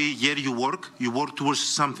 Every year you work towards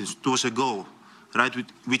something, towards a goal, right?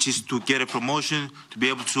 Which is to get a promotion, to be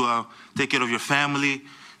able to take care of your family,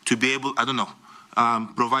 to be able, I don't know,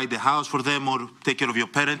 provide the house for them or take care of your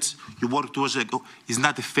parents. You work towards a goal. It's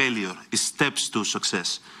not a failure. It's steps to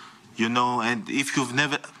success, you know. And if you've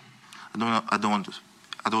never, I don't want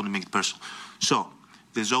to make it personal. So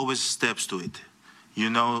there's always steps to it, you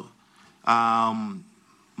know.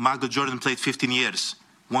 Michael Jordan played 15 years,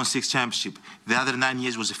 won 6 championships. The other 9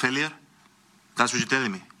 years was a failure. That's what you're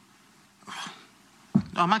telling me.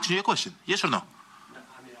 No, I'm asking you a question. Yes or no?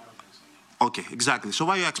 Okay, exactly. So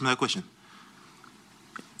why you asking me that question?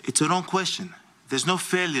 It's a wrong question. There's no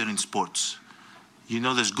failure in sports. You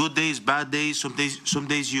know, there's good days, bad days. Some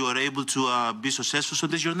days you are able to be successful. Some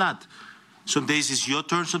days you're not. Some days it's your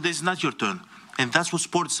turn. Some days it's not your turn. And that's what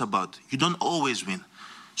sports is about. You don't always win.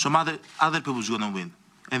 Some other people's gonna win.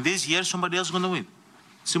 And this year somebody else is gonna win.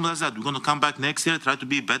 Simple as that. We're gonna come back next year, try to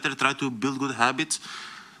be better, try to build good habits,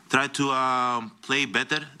 try to play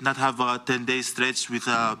better, not have a 10-day stretch with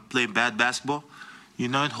playing bad basketball. You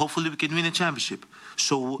know, and hopefully we can win a championship.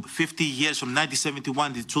 So 50 years from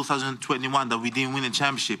 1971 to 2021 that we didn't win a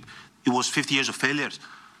championship, it was 50 years of failures?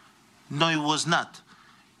 No, it was not.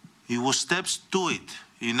 It was steps to it,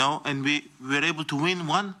 you know, and we were able to win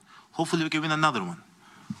one. Hopefully we can win another one.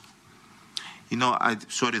 You know,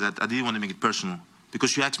 sorry that I didn't want to make it personal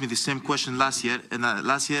because you asked me the same question last year, and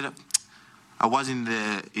last year I was in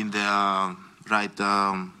the right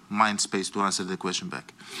mind space to answer the question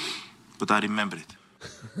back, but I remember it.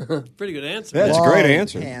 Pretty good answer. That's a great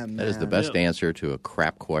answer. That is the best answer to a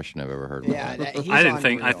crap question I've ever heard. I didn't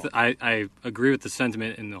think I agree with the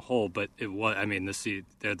sentiment in the whole, but it was. I mean,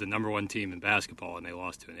 they're the number 1 team in basketball, and they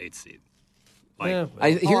lost to an 8th seed.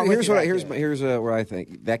 Here's where I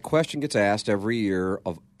think that question gets asked every year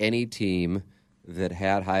of any team that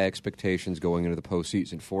had high expectations going into the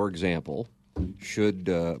postseason. For example, should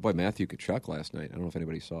Matthew Tkachuk last night? I don't know if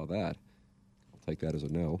anybody saw that. Take that as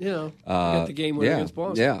a no. Yeah, got the game winner against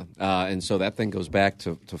Boston. Yeah, and so that thing goes back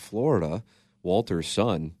to Florida. Walter's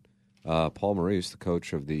son, Paul Maurice, the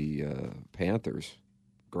coach of the Panthers,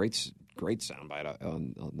 great soundbite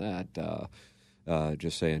on that.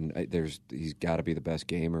 Just saying, he's got to be the best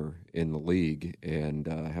gamer in the league, and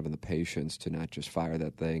having the patience to not just fire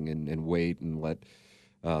that thing and wait and let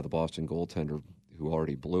the Boston goaltender, who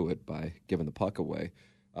already blew it by giving the puck away,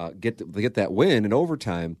 get that win in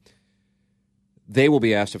overtime. They will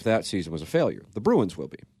be asked if that season was a failure. The Bruins will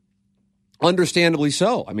be. Understandably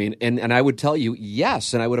so. I mean, and I would tell you,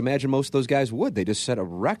 yes, and I would imagine most of those guys would. They just set a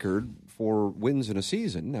record for wins in a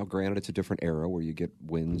season. Now, granted, it's a different era where you get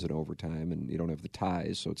wins in overtime and you don't have the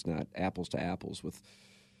ties, so it's not apples to apples with,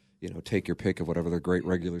 take your pick of whatever their great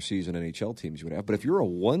regular season NHL teams you would have. But if you're a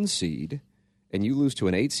 1 seed and you lose to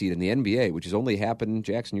an 8 seed in the NBA, which has only happened,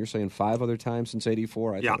 Jackson, you're saying 5 other times since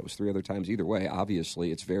 '84? I thought it was 3 other times. Either way, obviously,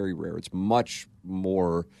 it's very rare. It's much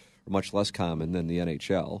less common than the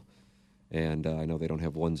NHL. And I know they don't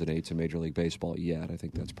have 1s and 8s in Major League Baseball yet. I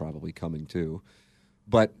think that's probably coming too.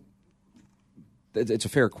 But it's a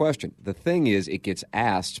fair question. The thing is, it gets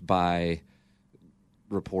asked by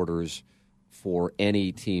reporters for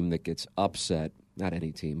any team that gets upset. Not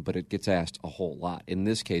any team, but it gets asked a whole lot. In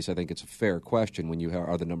this case, I think it's a fair question when you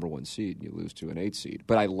are the number 1 seed and you lose to an 8 seed.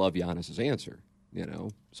 But I love Giannis's answer,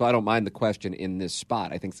 So I don't mind the question in this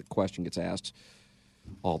spot. I think the question gets asked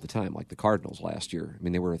all the time, like the Cardinals last year. I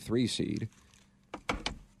mean, they were a 3 seed.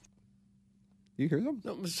 You hear them?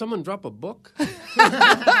 No, someone drop a book?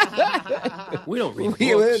 We don't read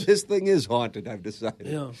books. This thing is haunted, I've decided.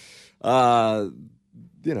 Yeah.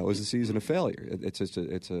 Is a season of failure.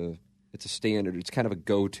 It's a standard. It's kind of a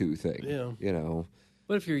go-to thing. Yeah.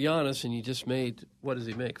 But if you're Giannis and you just made, what does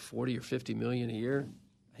he make, 40 or 50 million a year?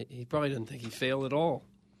 He probably doesn't think he failed at all.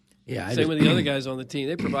 Yeah. Same with the other guys on the team.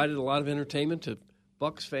 They provided a lot of entertainment to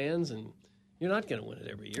Bucks fans, and you're not going to win it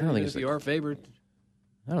every year. I don't think if you are favored.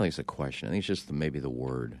 I don't think it's a question. I think it's just maybe the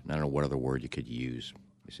word. I don't know what other word you could use.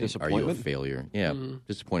 Disappointment? Are you a failure? Yeah,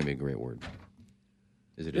 disappointment would be a great word.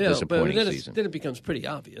 Is it a disappointing season? Then it becomes pretty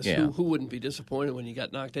obvious. Yeah. Who wouldn't be disappointed when you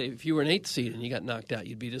got knocked out? If you were an 8th seed and you got knocked out,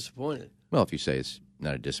 you'd be disappointed. Well, if you say it's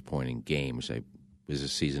not a disappointing game, say, is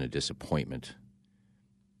this season a disappointment?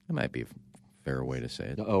 It might be a fair way to say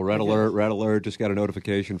it. Oh, red alert, red alert. Just got a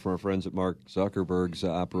notification from our friends at Mark Zuckerberg's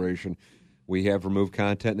operation. We have removed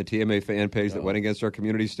content in the TMA fan page that went against our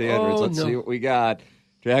community standards. Let's see what we got.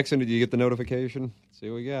 Jackson, did you get the notification? Let's see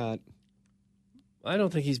what we got. I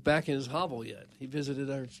don't think he's back in his hovel yet. He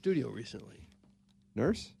visited our studio recently.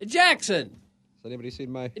 Nurse? Jackson! Has anybody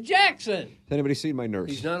seen my... Jackson! Has anybody seen my nurse?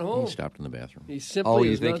 He's not home. He stopped in the bathroom. He simply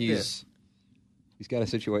you is think not he's got a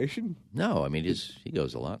situation? No, I mean, he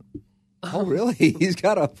goes a lot. Oh, really? He's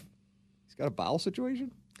got a bowel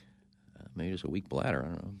situation? Maybe just a weak bladder.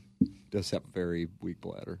 I don't know. Does have a very weak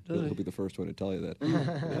bladder. Does He'll be the first one to tell you that.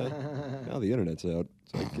 Now the internet's out,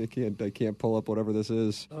 so I can't pull up whatever this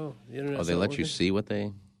is. Oh, the internet's Oh, they let you see what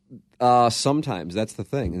they... Sometimes that's the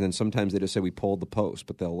thing, and then sometimes they just say we pulled the post,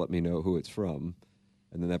 but they'll let me know who it's from,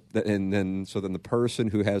 and then so then the person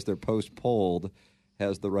who has their post pulled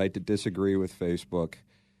has the right to disagree with Facebook,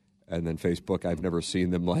 and then Facebook, I've never seen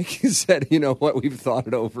them said, you know what, we've thought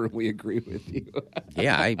it over and we agree with you.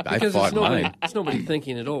 Yeah, I because fought mine. It's nobody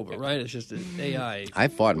thinking it over, right? It's just an AI. I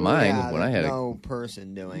fought mine when I had no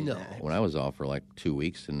person doing that. when I was off for like 2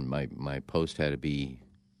 weeks, and my post had to be.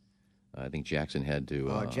 I think Jackson had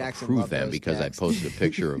to Jackson approve loved them those because texts. I posted a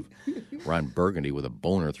picture of Ron Burgundy with a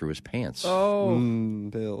boner through his pants. Oh,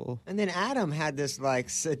 Bill. And then Adam had this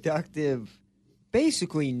seductive,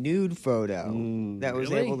 basically nude photo that was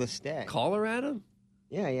really? able to stay. Caller Adam?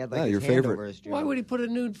 Yeah, he had Yeah, his your hand favorite. over his jaw. Why would he put a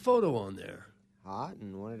nude photo on there? Hot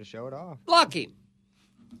and wanted to show it off. Block him.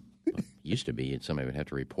 Used to be somebody would have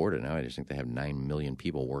to report it. Now I just think they have 9 million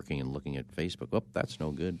people working and looking at Facebook. Oh, that's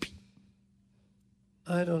no good.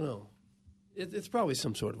 I don't know. It's probably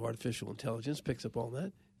some sort of artificial intelligence picks up all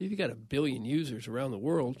that. If you got 1 billion users around the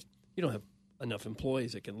world, you don't have enough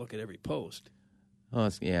employees that can look at every post. Oh,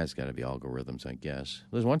 it's got to be algorithms, I guess.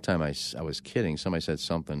 There's one time I was kidding. Somebody said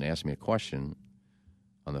something, asked me a question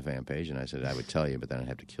on the fan page, and I said I would tell you, but then I'd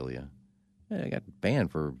have to kill you. Yeah, I got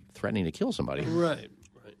banned for threatening to kill somebody. Right.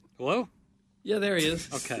 Hello? Yeah, there he is.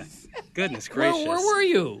 Okay. Goodness gracious. Where were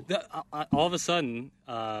you? All of a sudden,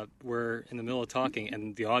 we're in the middle of talking,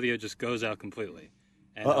 and the audio just goes out completely.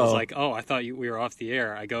 And I was like, I thought we were off the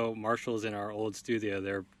air. I go, Marshall's in our old studio.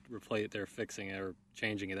 They're fixing it or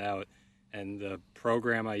changing it out. And the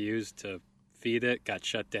program I used to feed it got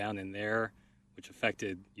shut down in there, which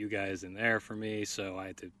affected you guys in there for me. So I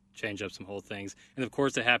had to change up some whole things. And, of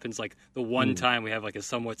course, it happens the one time we have a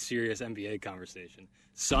somewhat serious NBA conversation.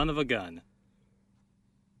 Son of a gun.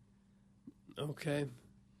 Okay.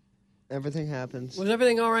 Everything happens. Was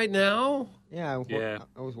everything all right now? Yeah,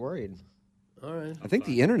 I was worried. All right. I think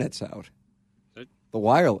the internet's out. It? The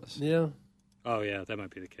wireless. Yeah. Oh, yeah, that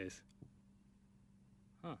might be the case.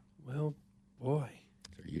 Huh. Well, boy.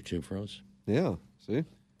 YouTube froze? Yeah, see?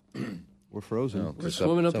 We're frozen. Oh, We're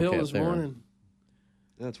swimming it's uphill okay this up there. morning.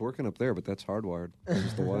 Yeah, it's working up there, but that's hardwired. It's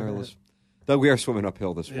just the wireless. Doug, we are swimming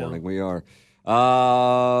uphill this morning. We are.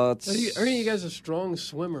 Are any of you guys a strong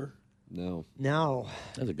swimmer? No.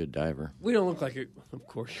 That's a good diver. We don't look like it. Of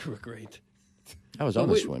course, you were great. I was on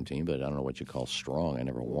the swim team, but I don't know what you call strong. I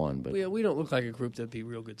never won. But We don't look like a group that'd be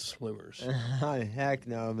real good swimmers. Heck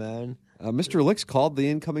no, man. Mr. Licks called the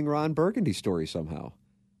incoming Ron Burgundy story somehow.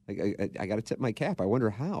 I got to tip my cap. I wonder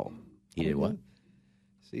how. He did what?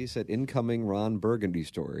 See, he said incoming Ron Burgundy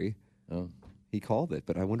story. Oh. He called it,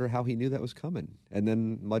 but I wonder how he knew that was coming. And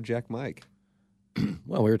then Mudjack Mike.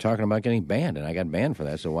 Well, we were talking about getting banned, and I got banned for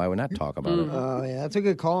that, so why would not talk about it? Oh, yeah, that's a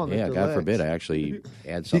good call, Mr. Yeah, God Licks. forbid I actually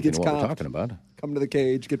add something to what we're talking about. Come to the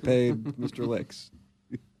cage, get paid, Mr. Licks.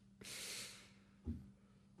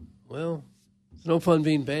 Well, it's no fun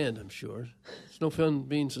being banned, I'm sure. It's no fun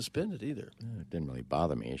being suspended either. It didn't really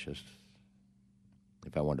bother me. It's just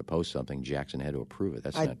if I wanted to post something, Jackson had to approve it.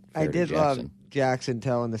 That's not fair I to did Jackson. love Jackson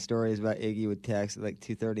telling the stories about Iggy would text at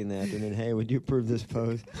 2:30 in the afternoon. Hey, would you approve this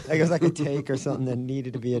post? It was like a take or something that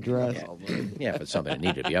needed to be addressed. Yeah, if it's something that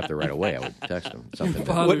needed to be up there right away, I would text him. Something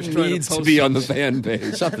What needs to be on the fan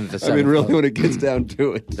page? Something that I mean, really, when it gets down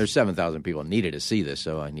to it. There's 7,000 people needed to see this,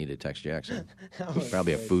 so I need to text Jackson.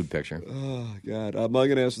 Probably a food picture. Oh, God.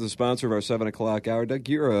 Munganess is the sponsor of our 7 o'clock hour. Doug,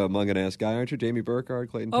 you're a Munganess guy, aren't you? Jamie Burkhardt,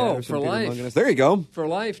 Clayton Patterson, for Peter life. Munganess. There you go. For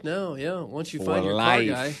life now, yeah. Once you For find your life.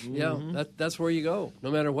 car guy, yeah, that's where you go. No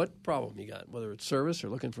matter what problem you got, whether it's service or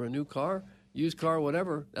looking for a new car, used car,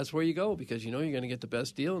 whatever, that's where you go because you know you're going to get the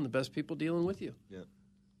best deal and the best people dealing with you. Yeah.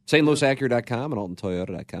 StLouisAcura.com and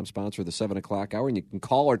AltonToyota.com sponsor the 7 o'clock hour, and you can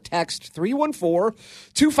call or text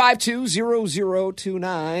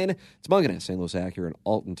 314-252-0029. It's Munganess, St. Louis Acura, and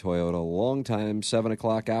Alton Toyota, longtime 7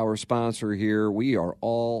 o'clock hour sponsor here. We are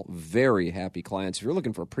all very happy clients. If you're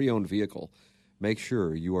looking for a pre-owned vehicle, make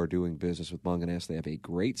sure you are doing business with Munganess. They have a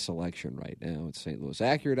great selection right now at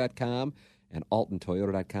StLouisAcura.com and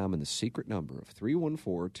AltonToyota.com, and the secret number of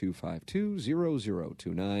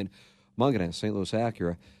 314-252-0029. Munganess, St. Louis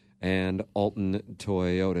Acura, and Alton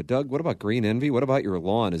Toyota. Doug, what about Green Envy? What about your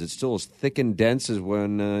lawn? Is it still as thick and dense as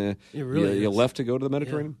when you left to go to the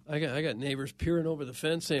Mediterranean? Yeah. I got neighbors peering over the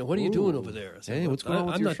fence saying, "What are you doing over there?" I said, hey, what's going on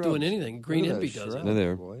with I'm your not shrubs? doing anything. Green Envy does it. They're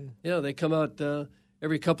there. Yeah, they come out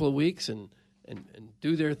every couple of weeks and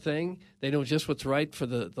do their thing. They know just what's right for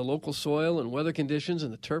the local soil and weather conditions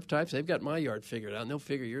and the turf types. They've got my yard figured out, and they'll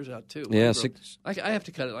figure yours out, too. Yeah, I have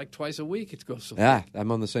to cut it like twice a week. It goes so Yeah, quick. I'm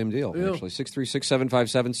on the same deal, Yeah. actually.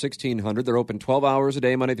 636-757-1600. They're open 12 hours a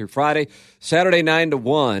day, Monday through Friday, Saturday 9 to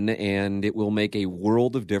 1, and it will make a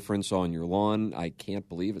world of difference on your lawn. I can't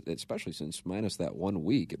believe it, especially since minus that 1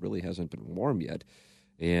 week. It really hasn't been warm yet.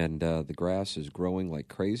 And the grass is growing like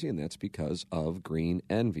crazy, and that's because of Green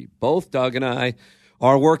Envy. Both Doug and I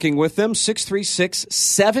are working with them.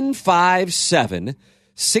 636-757-1600.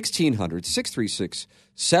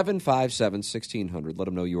 636-757-1600. Let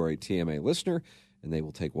them know you are a TMA listener, and they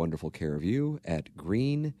will take wonderful care of you at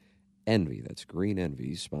Green Envy. That's Green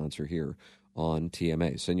Envy's sponsor here on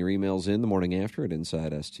TMA. Send your emails in the morning after at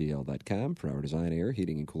InsideSTL.com for our Design, Air,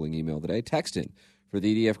 Heating, and Cooling email today. Text in for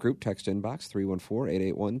the EDF Group. Text inbox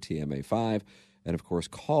 314-881-TMA5. And, of course,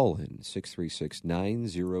 call in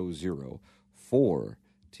 636-900-4TMA,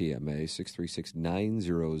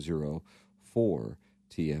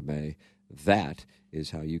 636-900-4TMA. That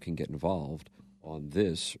is how you can get involved on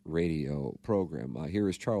this radio program. Here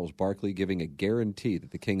is Charles Barkley giving a guarantee that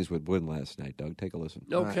the Kings would win last night. Doug, take a listen.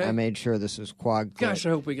 Okay. I made sure this was quad clicked. Gosh, I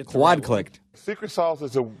hope we get the Quad right clicked. Secret sauce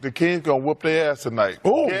is the Kings going to whoop their ass tonight.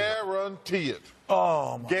 Ooh. Guarantee it.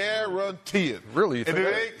 Oh, my Guarantee it. Really? And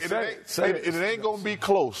it ain't going to be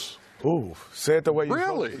close. Ooh, say it the way you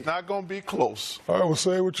Really? It's not going to be close. All right, well,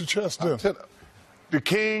 say it with your chest then. The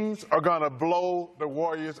Kings are going to blow the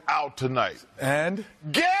Warriors out tonight. And?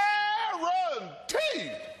 Guarantee.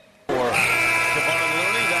 Devon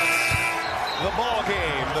Looney, that's the ball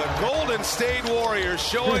game. The Golden State Warriors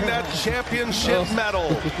showing that championship medal.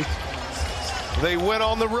 They went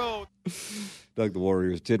on the road. Doug, the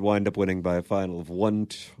Warriors did wind up winning by a final of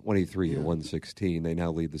 123 to 116. They now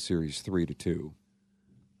lead the series 3-2.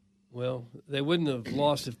 Well, they wouldn't have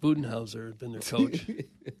lost if Budenhauser had been their coach.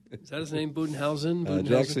 Is that his name, Budenhausen?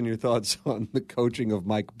 Jackson, your thoughts on the coaching of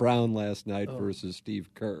Mike Brown last night versus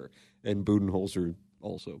Steve Kerr and Budenholzer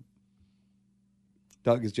also?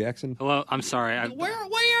 Doug, is Jackson? Hello, I'm sorry. Where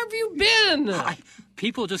have you been?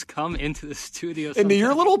 People just come into the studio. Into sometimes.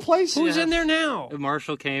 your little place? Who's in there now?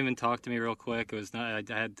 Marshall came and talked to me real quick. It was not.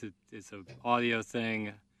 I had to. It's an audio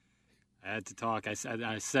thing. I had to talk. I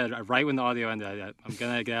said right when the audio ended, I'm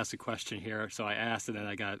gonna get asked a question here. So I asked, and then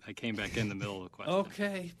I came back in the middle of the question.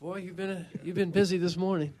 Okay, boy, you've been busy this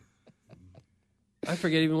morning. I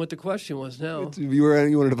forget even what the question was now.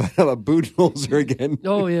 You wanted to find out about Budenholzer again.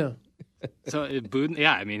 Oh yeah. So I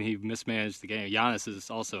mean, he mismanaged the game. Giannis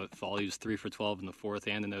is also at fault. He was 3 for 12 in the fourth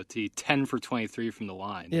and in OT, 10 for 23 from the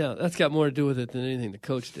line. Yeah, that's got more to do with it than anything the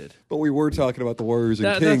coach did. But we were talking about the Warriors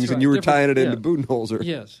and Kings, that's right. and you were Different, tying it into Budenholzer.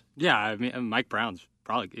 Yes. Yeah, I mean, Mike Brown's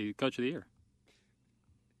probably coach of the year.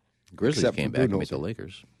 Grizzlies Except came for back and Budenholzer. beat the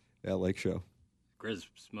Lakers. Yeah, Lake Show. Grizz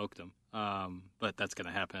smoked him. But that's going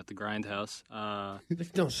to happen at the Grindhouse.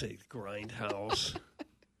 Don't say Grindhouse.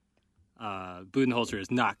 Budenholzer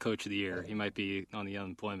is not coach of the year. He might be on the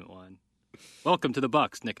unemployment line. Welcome to the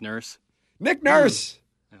Bucks, Nick Nurse. Nick Nurse!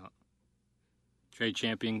 Yeah. Trade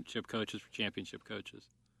championship coaches for championship coaches.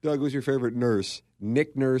 Doug, who's your favorite nurse?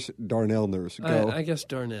 Nick Nurse, Darnell Nurse. Go. I guess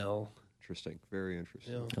Darnell. Interesting. Very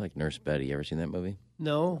interesting. Yeah. I like Nurse Betty. You ever seen that movie?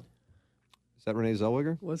 No. Is that Renee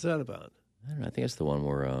Zellweger? What's that about? I don't know. I think it's the one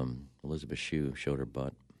where Elizabeth Shue showed her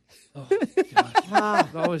butt. Oh, gosh.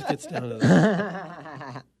 It always gets down to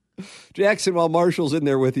that. Jackson, while Marshall's in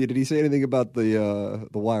there with you, did he say anything about the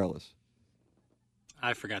wireless?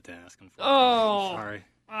 I forgot to ask him. Oh. Sorry.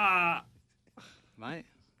 Am I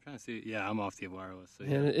trying to see? Yeah, I'm off the wireless. So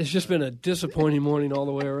And it's just been a disappointing morning all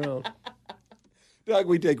the way around. Doug,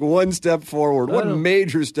 we take one step forward, one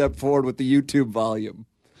major step forward with the YouTube volume.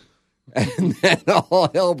 And then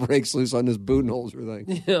all hell breaks loose on this Budenholzer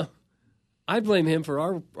thing. Yeah. I blame him for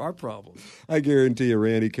our problem. I guarantee you,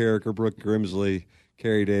 Randy Carricker, Brooke Grimsley,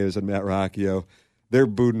 Kerry Davis, and Matt Rocchio, their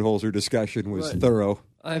Budenholzer discussion was thorough.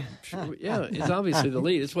 I'm sure, yeah, it's obviously the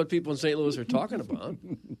lead. It's what people in St. Louis are talking about.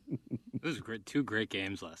 It was two great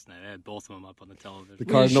games last night. I had both of them up on the television. The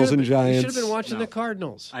Cardinals and Giants. You should have been watching the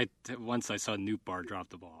Cardinals. Once I saw Newt Bar drop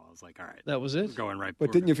the ball, I was like, all right. That was it? We're going right.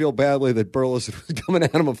 But didn't you feel badly that Burleson was coming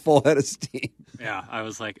at him a full head of steam? Yeah, I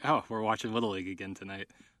was like, oh, we're watching Little League again tonight.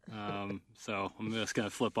 So I'm just going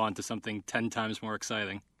to flip on to something 10 times more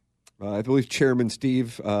exciting. I believe Chairman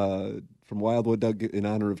Steve from Wildwood Doug, in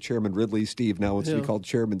honor of Chairman Ridley, Steve now wants to be called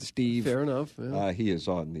Chairman Steve. Fair enough. Yeah. He is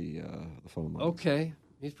on the phone line. Okay.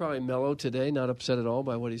 He's probably mellow today, not upset at all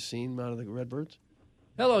by what he's seen out of the Redbirds.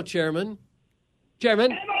 Hello, Chairman.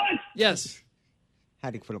 Chairman? Yes.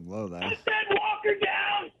 Had to put him low, though. Send Walker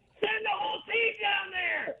down. Send the whole team down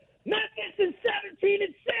there. Memphis is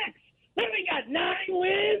 17-6. Then we got 9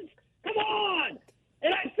 wins. Come on.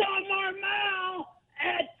 And I saw Marmal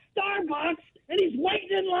at Starbucks, and he's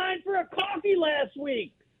waiting in line for a coffee last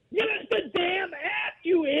week. Give us the damn app,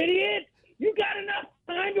 you idiot. You got enough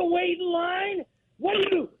time to wait in line? What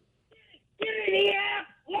do you get in the app?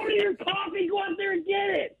 Order your coffee. Go out there and get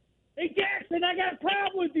it. Hey, Jackson, I got a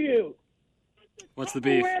problem with you. What's the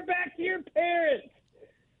beef? Tupperware back to your parents.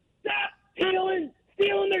 Stop stealing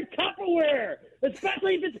their Tupperware,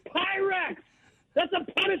 especially if it's Pyrex. That's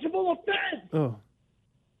a punishable offense. Oh.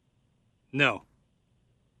 No.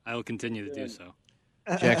 I will continue to do so.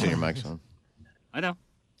 Jackson, your mic's on. I know.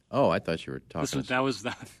 Oh, I thought you were talking. That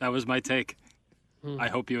was my take. I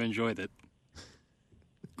hope you enjoyed it.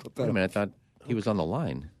 Wait a minute, I thought he was on the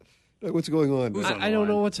line. What's going on? I don't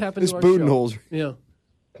know what's happened This to our show. Budenholzer. Yeah.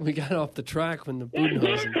 We got off the track when the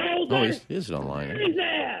Budenholzer. Oh, he is on the line. His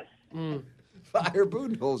ass. Fire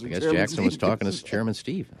Budenholzer. I guess Jackson was talking to Chairman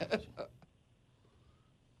Steve.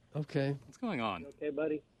 Okay. What's going on? Okay,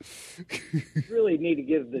 buddy. You really need to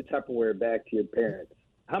give the Tupperware back to your parents.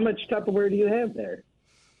 How much Tupperware do you have there?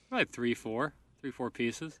 Probably 3-4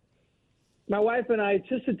 pieces. My wife and I, it's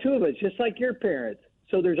just the two of us, just like your parents.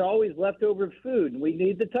 So there's always leftover food, and we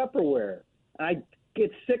need the Tupperware. I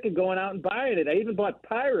get sick of going out and buying it. I even bought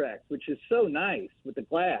Pyrex, which is so nice with the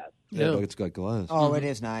glass. Yeah, but it's got glass. Oh, it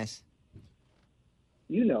is nice.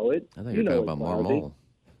 You know it. I thought you were talking about Marmol.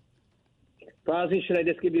 Fozzie, should I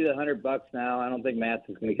just give you the $100 now? I don't think Matt's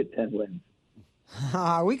is going to get 10 wins.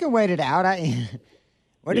 We can wait it out.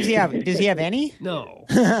 What does he have? Does he have any? No.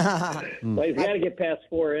 Well, he's got to get past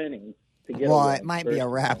 4 innings to get. Well, it might be a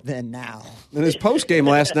wrap then now. In his post game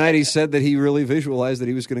last night, he said that he really visualized that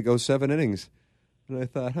he was going to go 7 innings, and I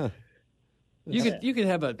thought, You could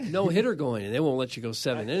have a no-hitter going, and they won't let you go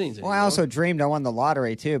 7 innings anymore. Well, I also dreamed I won the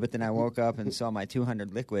lottery, too, but then I woke up and saw my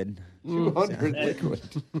 200 liquid. 200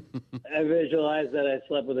 liquid. I visualized that I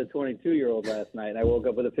slept with a 22-year-old last night, and I woke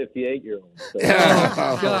up with a 58-year-old. So.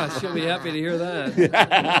 Oh, gosh, you'll be happy to hear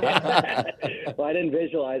that. Well, I didn't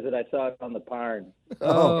visualize it. I saw it on the Parn.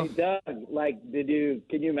 Oh. Hey, Doug, can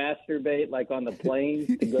you masturbate, on the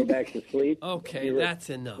plane to go back to sleep? Okay, that's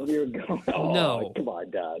enough. When you were going, No. Come on,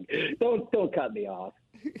 Doug. Don't cut me off.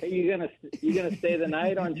 Hey, you gonna stay the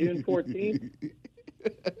night on June 14th?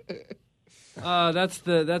 That's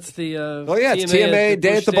the. Oh yeah, it's TMA TMA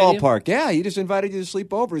day at the Stadium? ballpark. Yeah, he just invited you to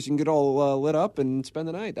sleep over so you can get all lit up and spend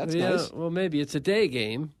the night. That's Yeah, nice. well, maybe it's a day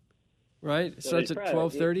game, right? It starts at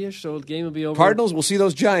 12:30ish, so the game will be over. Cardinals will see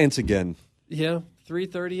those Giants again. Yeah,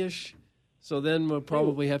 3:30ish. So then we'll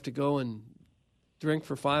probably have to go and drink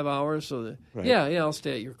for 5 hours. So that Right. yeah, I'll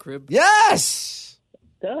stay at your crib. Yes.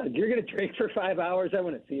 Doug, you're gonna drink for 5 hours? I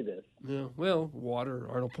want to see this. Yeah, well, water,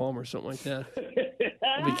 Arnold Palmer, something like that.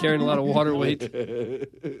 I'll be carrying a lot of water weight.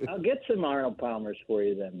 I'll get some Arnold Palmers for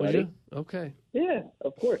you then, Would buddy. you? Okay. Yeah,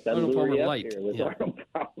 of course. I'll Arnold lure Palmer you up Light, here with yeah. Arnold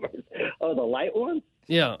Palmers. Oh, the light ones?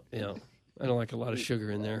 Yeah. I don't like a lot of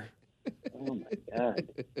sugar in there. Oh my God,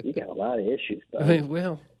 you got a lot of issues, I buddy. mean,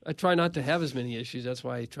 well, I try not to have as many issues. That's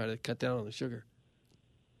why I try to cut down on the sugar.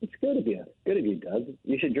 It's good of you. Good of you, Doug.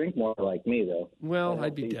 You should drink more like me, though. Well, That'll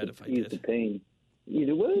I'd be ease dead the- if I ease did. the pain.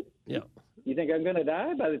 You would? Yeah. You think I'm going to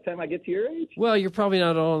die by the time I get to your age? Well, you're probably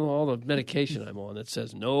not on all the medication I'm on that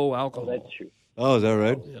says no alcohol. Oh, that's true. Oh, is that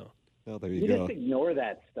right? Yeah. Well, there You you just go. ignore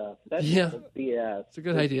that stuff. That's Yeah. BS. It's a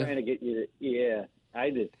good They're idea. Trying to get you to, yeah. I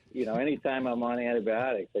just, anytime I'm on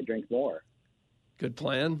antibiotics, I drink more. Good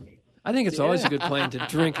plan. I think it's always a good plan to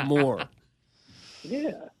drink more.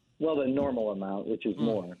 Yeah. Well, the normal amount, which is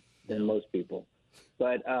more than most people.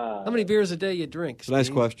 But How many beers a day you drink? It's a nice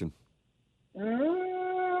Steve? question.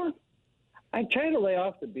 I'm trying to lay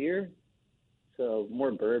off the beer, so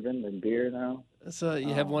more bourbon than beer now. So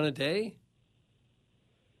you have one a day?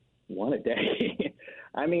 One a day.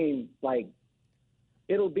 I mean,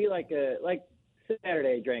 it'll be like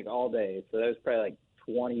Saturday I drank all day, so that was probably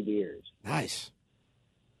 20 beers. Nice.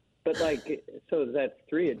 But so that's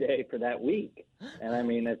 3 a day for that week. And I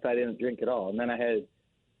mean, if I didn't drink at all. And then I had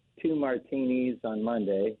 2 martinis on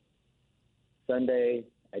Monday. Sunday,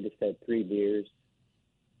 I just had 3 beers.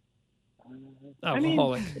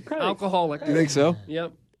 Alcoholic. Alcoholic. You think so?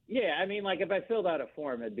 Yep. Yeah, I mean, if I filled out a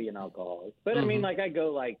form, it'd be an alcoholic. But I mean,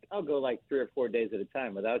 I'll go 3 or 4 days at a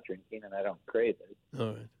time without drinking, and I don't crave it. All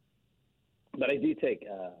right. But I do take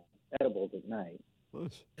edibles at night.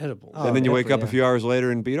 Edibles. and then you wake up a few hours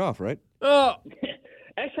later and beat off, right? Oh.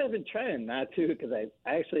 Actually, I've been trying not to because I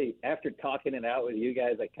actually, after talking it out with you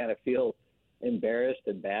guys, I kind of feel embarrassed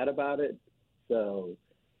and bad about it. So,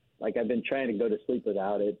 like, I've been trying to go to sleep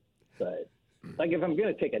without it. But, like, if I'm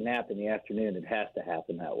going to take a nap in the afternoon, it has to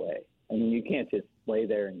happen that way. I mean, you can't just lay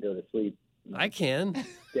there and go to sleep. I can.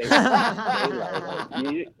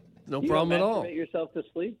 No you problem at all. Masturbate yourself to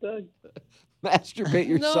sleep, Doug? Masturbate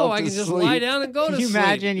yourself No, to I can just sleep. lie down and go to Can you sleep.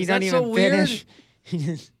 imagine? You Is don't that even so weird?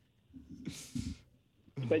 finish.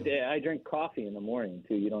 But I drink coffee in the morning,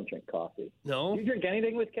 too. You don't drink coffee. No. Do you drink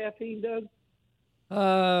anything with caffeine, Doug?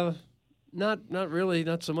 Not really,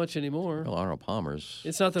 not so much anymore. Well, Arnold Palmer's.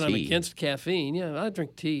 It's not that I'm tea. against caffeine. Yeah, I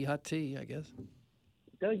drink tea, hot tea, I guess.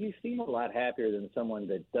 Doug, you seem a lot happier than someone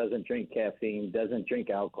that doesn't drink caffeine, doesn't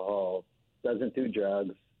drink alcohol, doesn't do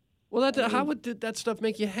drugs. Well, how would that stuff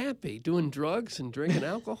make you happy? Doing drugs and drinking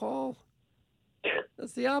alcohol?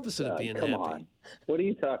 That's the opposite of being come happy. on. What are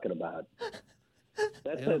you talking about?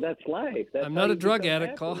 That's life. That's I'm how not a you drug become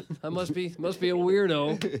addict, happy. Colin. I must be a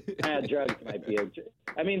weirdo. Drugs might be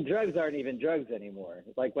I mean, drugs aren't even drugs anymore.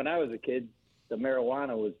 Like when I was a kid, the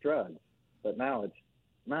marijuana was drugs, but now it's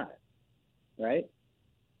not, right?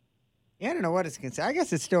 Yeah, I don't know what it's considered. I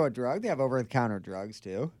guess it's still a drug. They have over-the-counter drugs,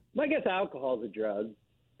 too. Well, I guess alcohol's a drug,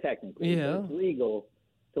 technically. Yeah. But it's legal.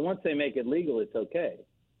 So once they make it legal, it's okay,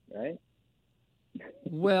 right?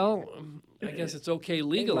 Well, I guess it's okay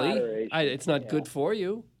legally. moderation, It's not good for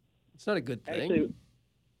you. It's not a good thing. Actually,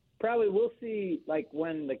 probably we'll see, like,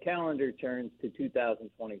 when the calendar turns to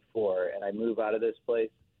 2024 and I move out of this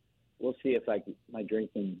place, we'll see if my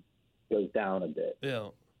drinking goes down a bit. Yeah.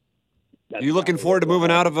 Are you looking forward to moving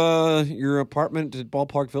out of your apartment at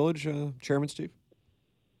Ballpark Village, Chairman Steve?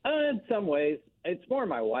 In some ways. It's more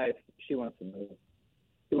my wife. She wants to move.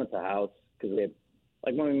 She wants a house because we have,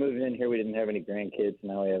 like when we moved in here, we didn't have any grandkids.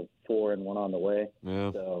 Now we have 4 and 1 on the way.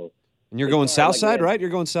 Yeah. So. And you're going south like side, we had- right? You're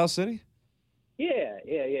going South City? Yeah.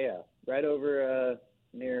 Right over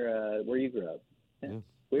near where you grew up. Yeah.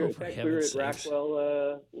 We were, in fact, we were at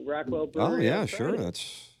Rockwell Brewery. Oh, yeah, on sure. Friday.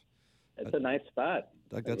 That's a nice spot.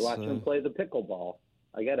 Doug, I was watching them play the pickleball.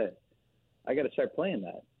 I gotta start playing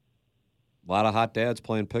that. a lot of hot dads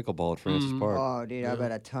playing pickleball at Francis Park. Oh, dude, I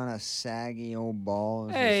bet a ton of saggy old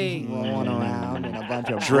balls Hey. just rolling around in a bunch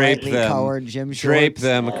of Drape brightly them. colored gym Drape shorts.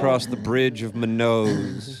 them across the bridge of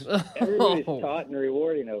Minot's. Everybody's taught and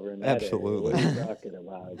rewarding over in that Absolutely. area. What are you talking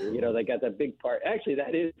about? You know, they got that big park. Actually,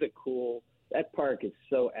 that park is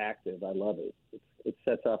so active. I love it. It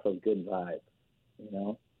sets off a good vibe, you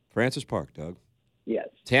know? Francis Park, Doug. Yes.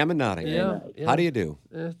 Tam and Nottingham. Yeah. How do you do?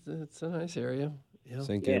 It's a nice area. Yeah.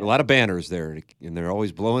 Thank you. A lot of banners there, and they're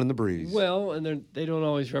always blowing in the breeze. Well, and they don't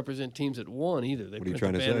always represent teams that won either. They What are you print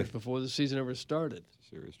trying the to banners say? before the season ever started.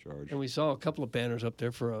 Serious charge. And we saw a couple of banners up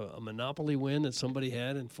there for a Monopoly win that somebody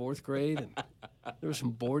had in 4th grade, and there were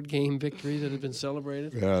some board game victories that had been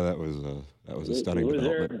celebrated. Yeah, that was a stunning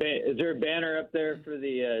development. Is there a banner up there for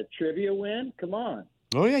the trivia win? Come on.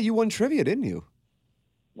 Oh yeah, you won trivia, didn't you?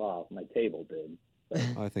 Well, my table did.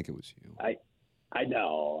 I think it was you. I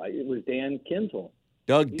know. It was Dan Kinsel.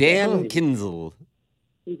 Doug Dan Kinsel.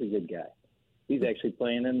 He's a good guy. He's actually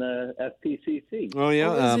playing in the FPCC. Oh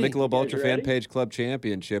yeah, is he? Michelob You Ultra guys Fan ready? Page Club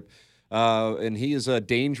Championship, and he is a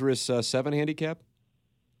dangerous 7 handicap.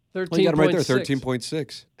 13.6. Oh, you got him right there,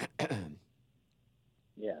 13.6.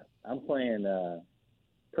 Yeah, I'm playing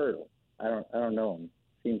Pirtle. I don't know him.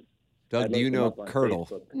 Seems. Doug, I do you looked him know up on Curdle?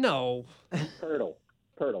 Facebook. No. Pirtle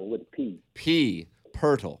with a P. P.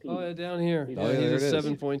 Pirtle. Oh, yeah, down here. Oh, yeah, there He's it a is.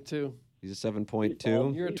 7.2. He's a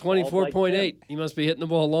 7.2. You're a 24.8. You must be hitting the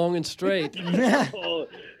ball long and straight. Oh,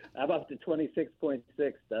 I'm up to 26.6,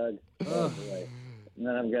 Doug. Oh, boy. And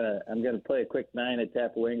then I'm gonna play a quick 9 at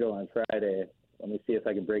Tapawingo on Friday. Let me see if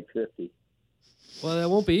I can break 50. Well, that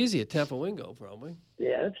won't be easy at Tapawingo, probably.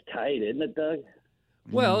 Yeah, that's tight, isn't it, Doug?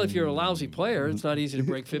 Well, if you're a lousy player, it's not easy to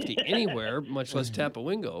break 50 anywhere, much less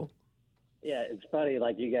Tapawingo. Yeah, it's funny.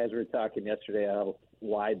 Like you guys were talking yesterday, how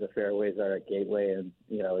wide the fairways are at Gateway, and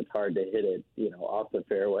it's hard to hit it, off the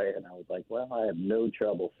fairway. And I was like, well, I have no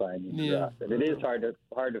trouble finding the rough, and it is hard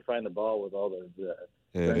to find the ball with all those.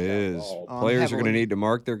 It is. Players are going to need to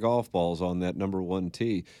mark their golf balls on that number 1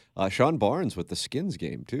 tee. Sean Barnes with the Skins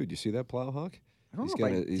game too. Do you see that, Plowhawk? I don't know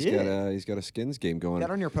if He's got a Skins game going. Is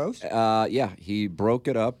that on your post? Yeah, he broke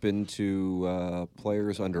it up into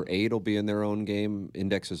players under 8 will be in their own game,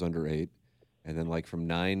 indexes under 8, and then like from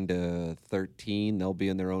 9 to 13 they'll be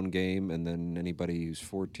in their own game, and then anybody who's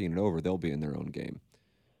 14 and over they'll be in their own game.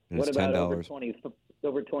 And What it's about $10. over 20?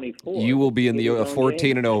 over 24. You will be in Get the your own 14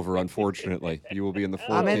 game. and over, unfortunately. You will be in the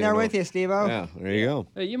 14 I'm in there and with over. you, Steve-O. Yeah, there you go.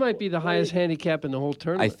 Hey, you might be the highest handicap in the whole I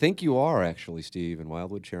tournament. think you are, actually, Steve, and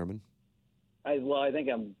Wildwood Chairman. I think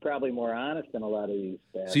I'm probably more honest than a lot of these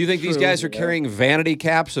stats. So you think these guys are carrying vanity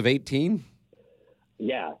caps of 18?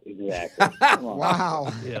 Yeah, exactly. Come on.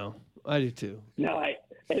 Wow. Yeah, I do too. No,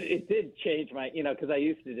 it did change my, because I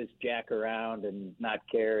used to just jack around and not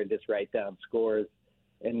care and just write down scores,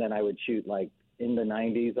 and then I would shoot like in the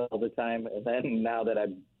 90s all the time, and then now that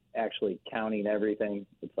I'm actually counting everything,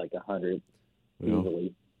 it's like 100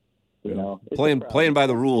 easily. You know, it's a problem. Playing by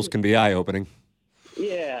the rules can be eye-opening.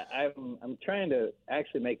 Yeah, I'm trying to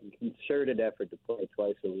actually make a concerted effort to play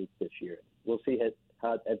twice a week this year. We'll see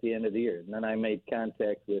how at the end of the year. And then I made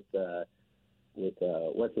contact with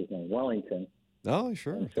what's his name, Wellington. Oh,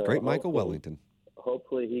 sure. So The great Michael hopefully- Wellington.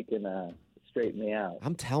 Hopefully he can straighten me out.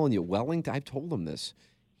 I'm telling you, Wellington, I've told him this.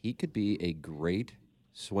 He could be a great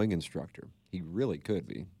swing instructor. He really could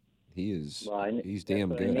be. He is. He's damn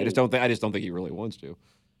what I good. I mean. just don't think he really wants to.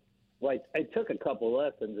 Well, I took a couple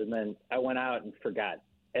lessons, and then I went out and forgot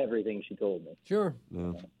everything she told me. Sure.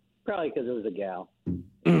 No. Probably because it was a gal.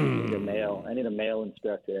 I need a male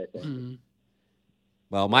instructor, I think.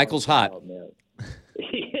 Well, Michael's hot.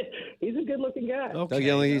 He's a good-looking guy. Doug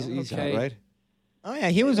Yelling, he's hot, right? Oh, yeah,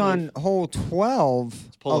 he was on hole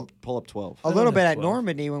 12. Pull up 12. A little bit at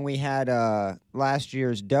Normandy when we had last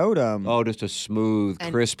year's Dotem. Oh, just a smooth,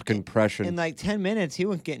 And- crisp compression. In like 10 minutes, he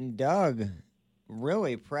was getting Doug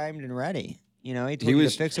really primed and ready. He told He you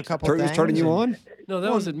was to fix a couple he was things. turning you on? No,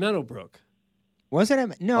 that was at Meadowbrook. Was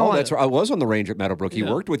it? No. Oh, that's right. I was on the range at Meadowbrook. He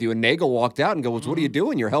Yeah. worked with you, and Nagel walked out and goes, "What are you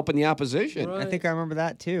doing? You're helping the opposition." I think I remember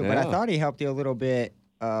that too. But I Yeah. thought he helped you a little bit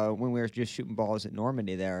when we were just shooting balls at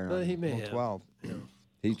Normandy there. On he may hole have. 12.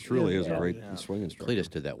 He truly is a Yeah. great swing instructor. Cletus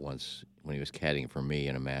did that once when he was caddying for me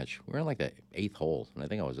in a match. We were in like the 8th hole, and I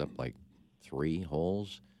think I was up like 3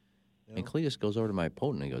 holes. And Cletus goes over to my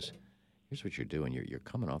opponent and he goes, "Here's what you're doing. You're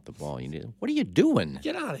coming off the ball. What are you doing?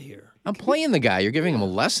 Get out of here. I'm playing the guy. You're giving him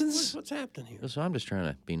lessons?" What's happening here? So I'm just trying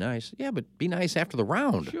to be nice. Yeah, but be nice after the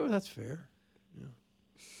round. Sure, that's fair. Yeah.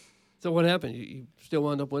 So what happened? You still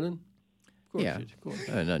wound up winning? Of course Yeah. you did, of course.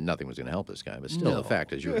 Nothing was going to help this guy, but still, No. the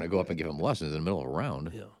fact is you're going to go up and give him lessons in the middle of a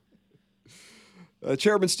round. Yeah.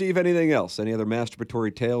 Chairman Steve, anything else? Any other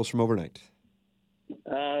masturbatory tales from overnight?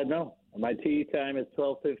 No. My tee time is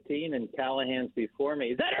 12:15, and Callahan's before me.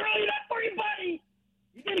 Is that early enough for you, buddy?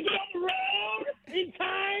 You gonna get on the road in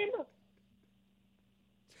time?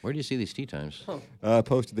 Where do you see these tee times?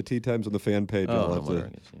 Posted the tee times on the fan page. Oh, I'll, no have wonder I to,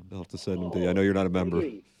 can see 'em. I'll have to send them to you. I know you're not a member.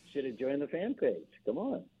 Should have joined the fan page. Come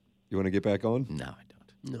on. You want to get back on? No, I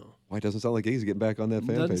don't. No. Why it doesn't sound like he's getting back on that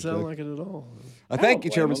fan Doesn't page? sound Doug? like it at all. Thank you,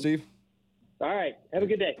 blame Chairman him. Steve. All right. Have a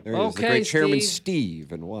good day. There he is, the Okay, great Chairman Steve.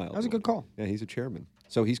 Steve and Wild. That was a good call. Yeah, he's a chairman.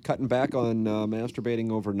 So he's cutting back on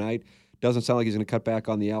masturbating overnight. Doesn't sound like he's going to cut back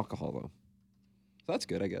on the alcohol, though. So that's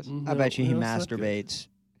good, I guess. I bet you he No, that's not good. masturbates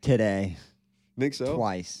today Think so?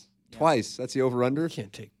 twice. Twice. That's the over-under?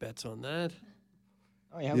 Can't take bets on that.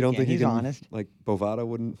 Oh, yeah, You don't think he's he can, honest. like, Bovada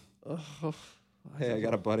wouldn't? Oh, Hey, I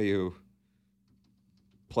got a buddy who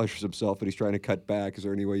pleasures himself, but he's trying to cut back. Is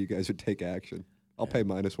there any way you guys would take action? I'll pay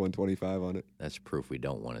minus 125 on it. That's proof we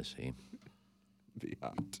don't want to see. Be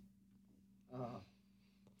hot.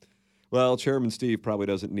 Well, Chairman Steve probably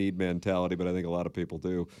doesn't need mentality, but I think a lot of people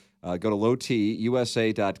do. Go to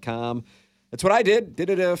lowtusa.com. That's what I did. Did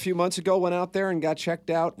it a few months ago. Went out there and got checked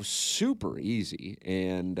out. It was super easy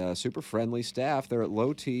and super friendly staff there at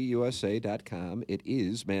lowtusa.com. It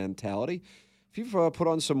is mentality. If you've put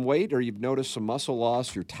on some weight or you've noticed some muscle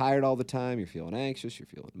loss, you're tired all the time, you're feeling anxious, you're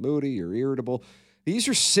feeling moody, you're irritable, these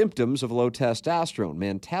are symptoms of low testosterone.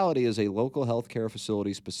 Mentality is a local healthcare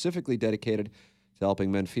facility specifically dedicated to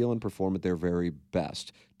helping men feel and perform at their very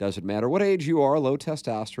best. Doesn't matter what age you are, low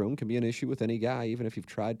testosterone can be an issue with any guy, even if you've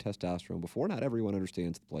tried testosterone before. Not everyone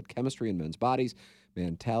understands the blood chemistry in men's bodies.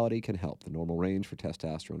 Mentality can help. The normal range for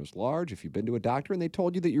testosterone is large. If you've been to a doctor and they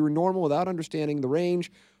told you that you were normal without understanding the range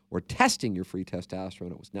or testing your free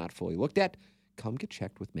testosterone, it was not fully looked at, come get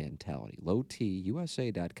checked with Mentality.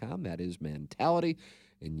 lowtusa.com. That is Mentality.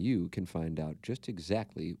 And you can find out just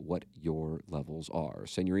exactly what your levels are.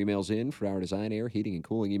 Send your emails in for our design, air, heating, and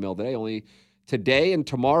cooling email today. Only today and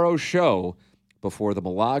tomorrow's show before the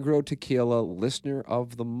Milagro Tequila Listener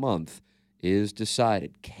of the Month is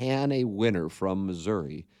decided. Can a winner from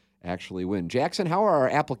Missouri actually win? Jackson, how are our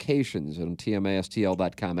applications on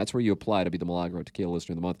tmastl.com? That's where you apply to be the Milagro Tequila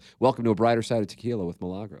Listener of the Month. Welcome to a brighter side of tequila with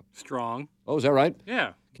Milagro. Strong. Oh, is that right?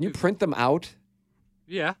 Yeah. Can you print them out?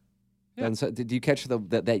 Yeah. Did you catch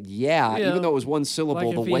that yeah, even though it was one syllable,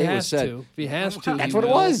 like the if he way it was has said? to. If he has to, That's he what it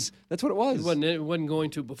will. was. That's what it was. It wasn't going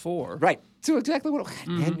to before. Right. So exactly what.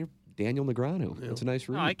 Man, you're Daniel Negreanu. That's a nice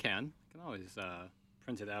read. No, I can always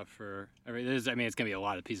print it out for. It's going to be a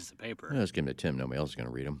lot of pieces of paper. Yeah, let's give them to Tim. Nobody else is going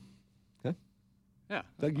to read them. Okay. Yeah.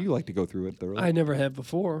 Doug, you like to go through it thoroughly. I never have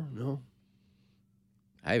before. No.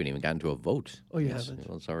 I haven't even gotten to a vote. Oh, you haven't?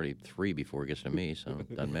 Well, it's already 3 before it gets to me, so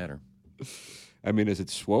it doesn't matter. I mean, is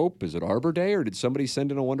it Swope? Is it Arbor Day? Or did somebody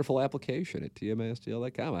send in a wonderful application at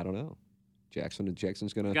tmastl.com? I don't know.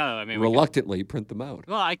 Jackson's going to reluctantly print them out.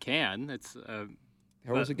 Well, I can. It's.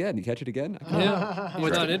 How was it again? You catch it again? Yeah.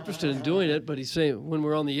 He's not interested in doing it, but he's saying when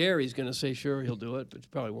we're on the air, he's going to say, sure, he'll do it, but he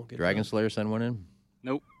probably won't get Dragon done. Slayer send one in?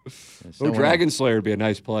 Nope. Dragon Slayer would be a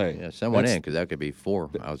nice play. Yeah, send one in, because that could be 4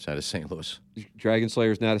 outside of St. Louis. Dragon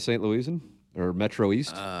Slayer's not a St. Louisan? Or Metro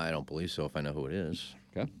East? I don't believe so, if I know who it is.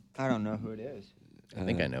 Okay. I don't know who it is. I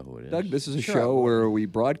think I know who it is. Doug, this is a show where we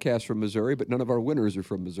broadcast from Missouri, but none of our winners are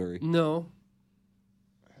from Missouri. No.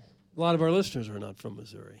 A lot of our listeners are not from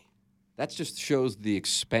Missouri. That just shows the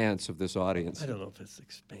expanse of this audience. I don't know if it's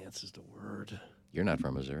expanse is the word. You're not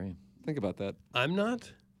from Missouri. Think about that. I'm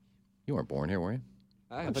not? You weren't born here, were you?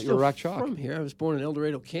 I'm thought you were Rock Chalk. from here. I was born in El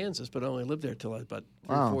Dorado, Kansas, but I only lived there till I was about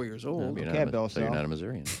 3 or 4 years old. So you're not a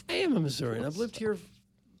Missourian. I am a Missourian. I've lived here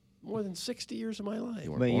more than 60 years of my life.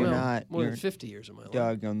 But you're not. More you're, than 50 years of my life.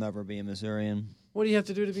 Doug, you'll never be a Missourian. What do you have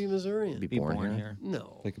to do to be a Missourian? Be born here.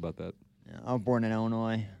 No. Think about that. Yeah, I was born in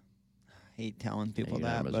Illinois. I hate telling people you're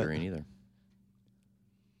that. not a Missourian either.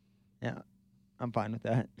 Yeah, I'm fine with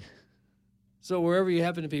that. So wherever you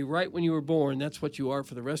happen to be right when you were born, that's what you are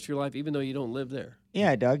for the rest of your life, even though you don't live there.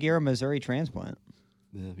 Yeah, Doug, you're a Missouri transplant.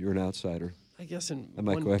 Yeah, you're an outsider. I guess in I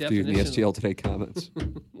might one go after you in the definition STL Today comments.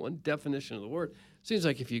 one definition of the word. Seems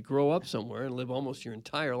like if you grow up somewhere and live almost your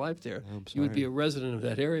entire life there, you would be a resident of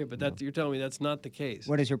that area, but that you're telling me that's not the case.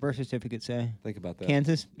 What does your birth certificate say? Think about that.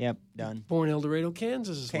 Kansas? Yep, done. Born in El Dorado,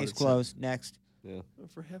 Kansas is what Case it closed. Next. Yeah. Oh,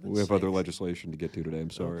 for heaven's We have sake. other legislation to get to today. I'm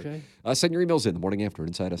sorry. Okay. Send your emails in the morning after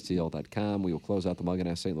InsideSTL.com. We will close out the Mug and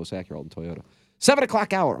Ask St. Louis Acura and Toyota. 7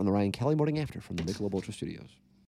 o'clock hour on the Ryan Kelly Morning After from the Michelob Ultra Studios.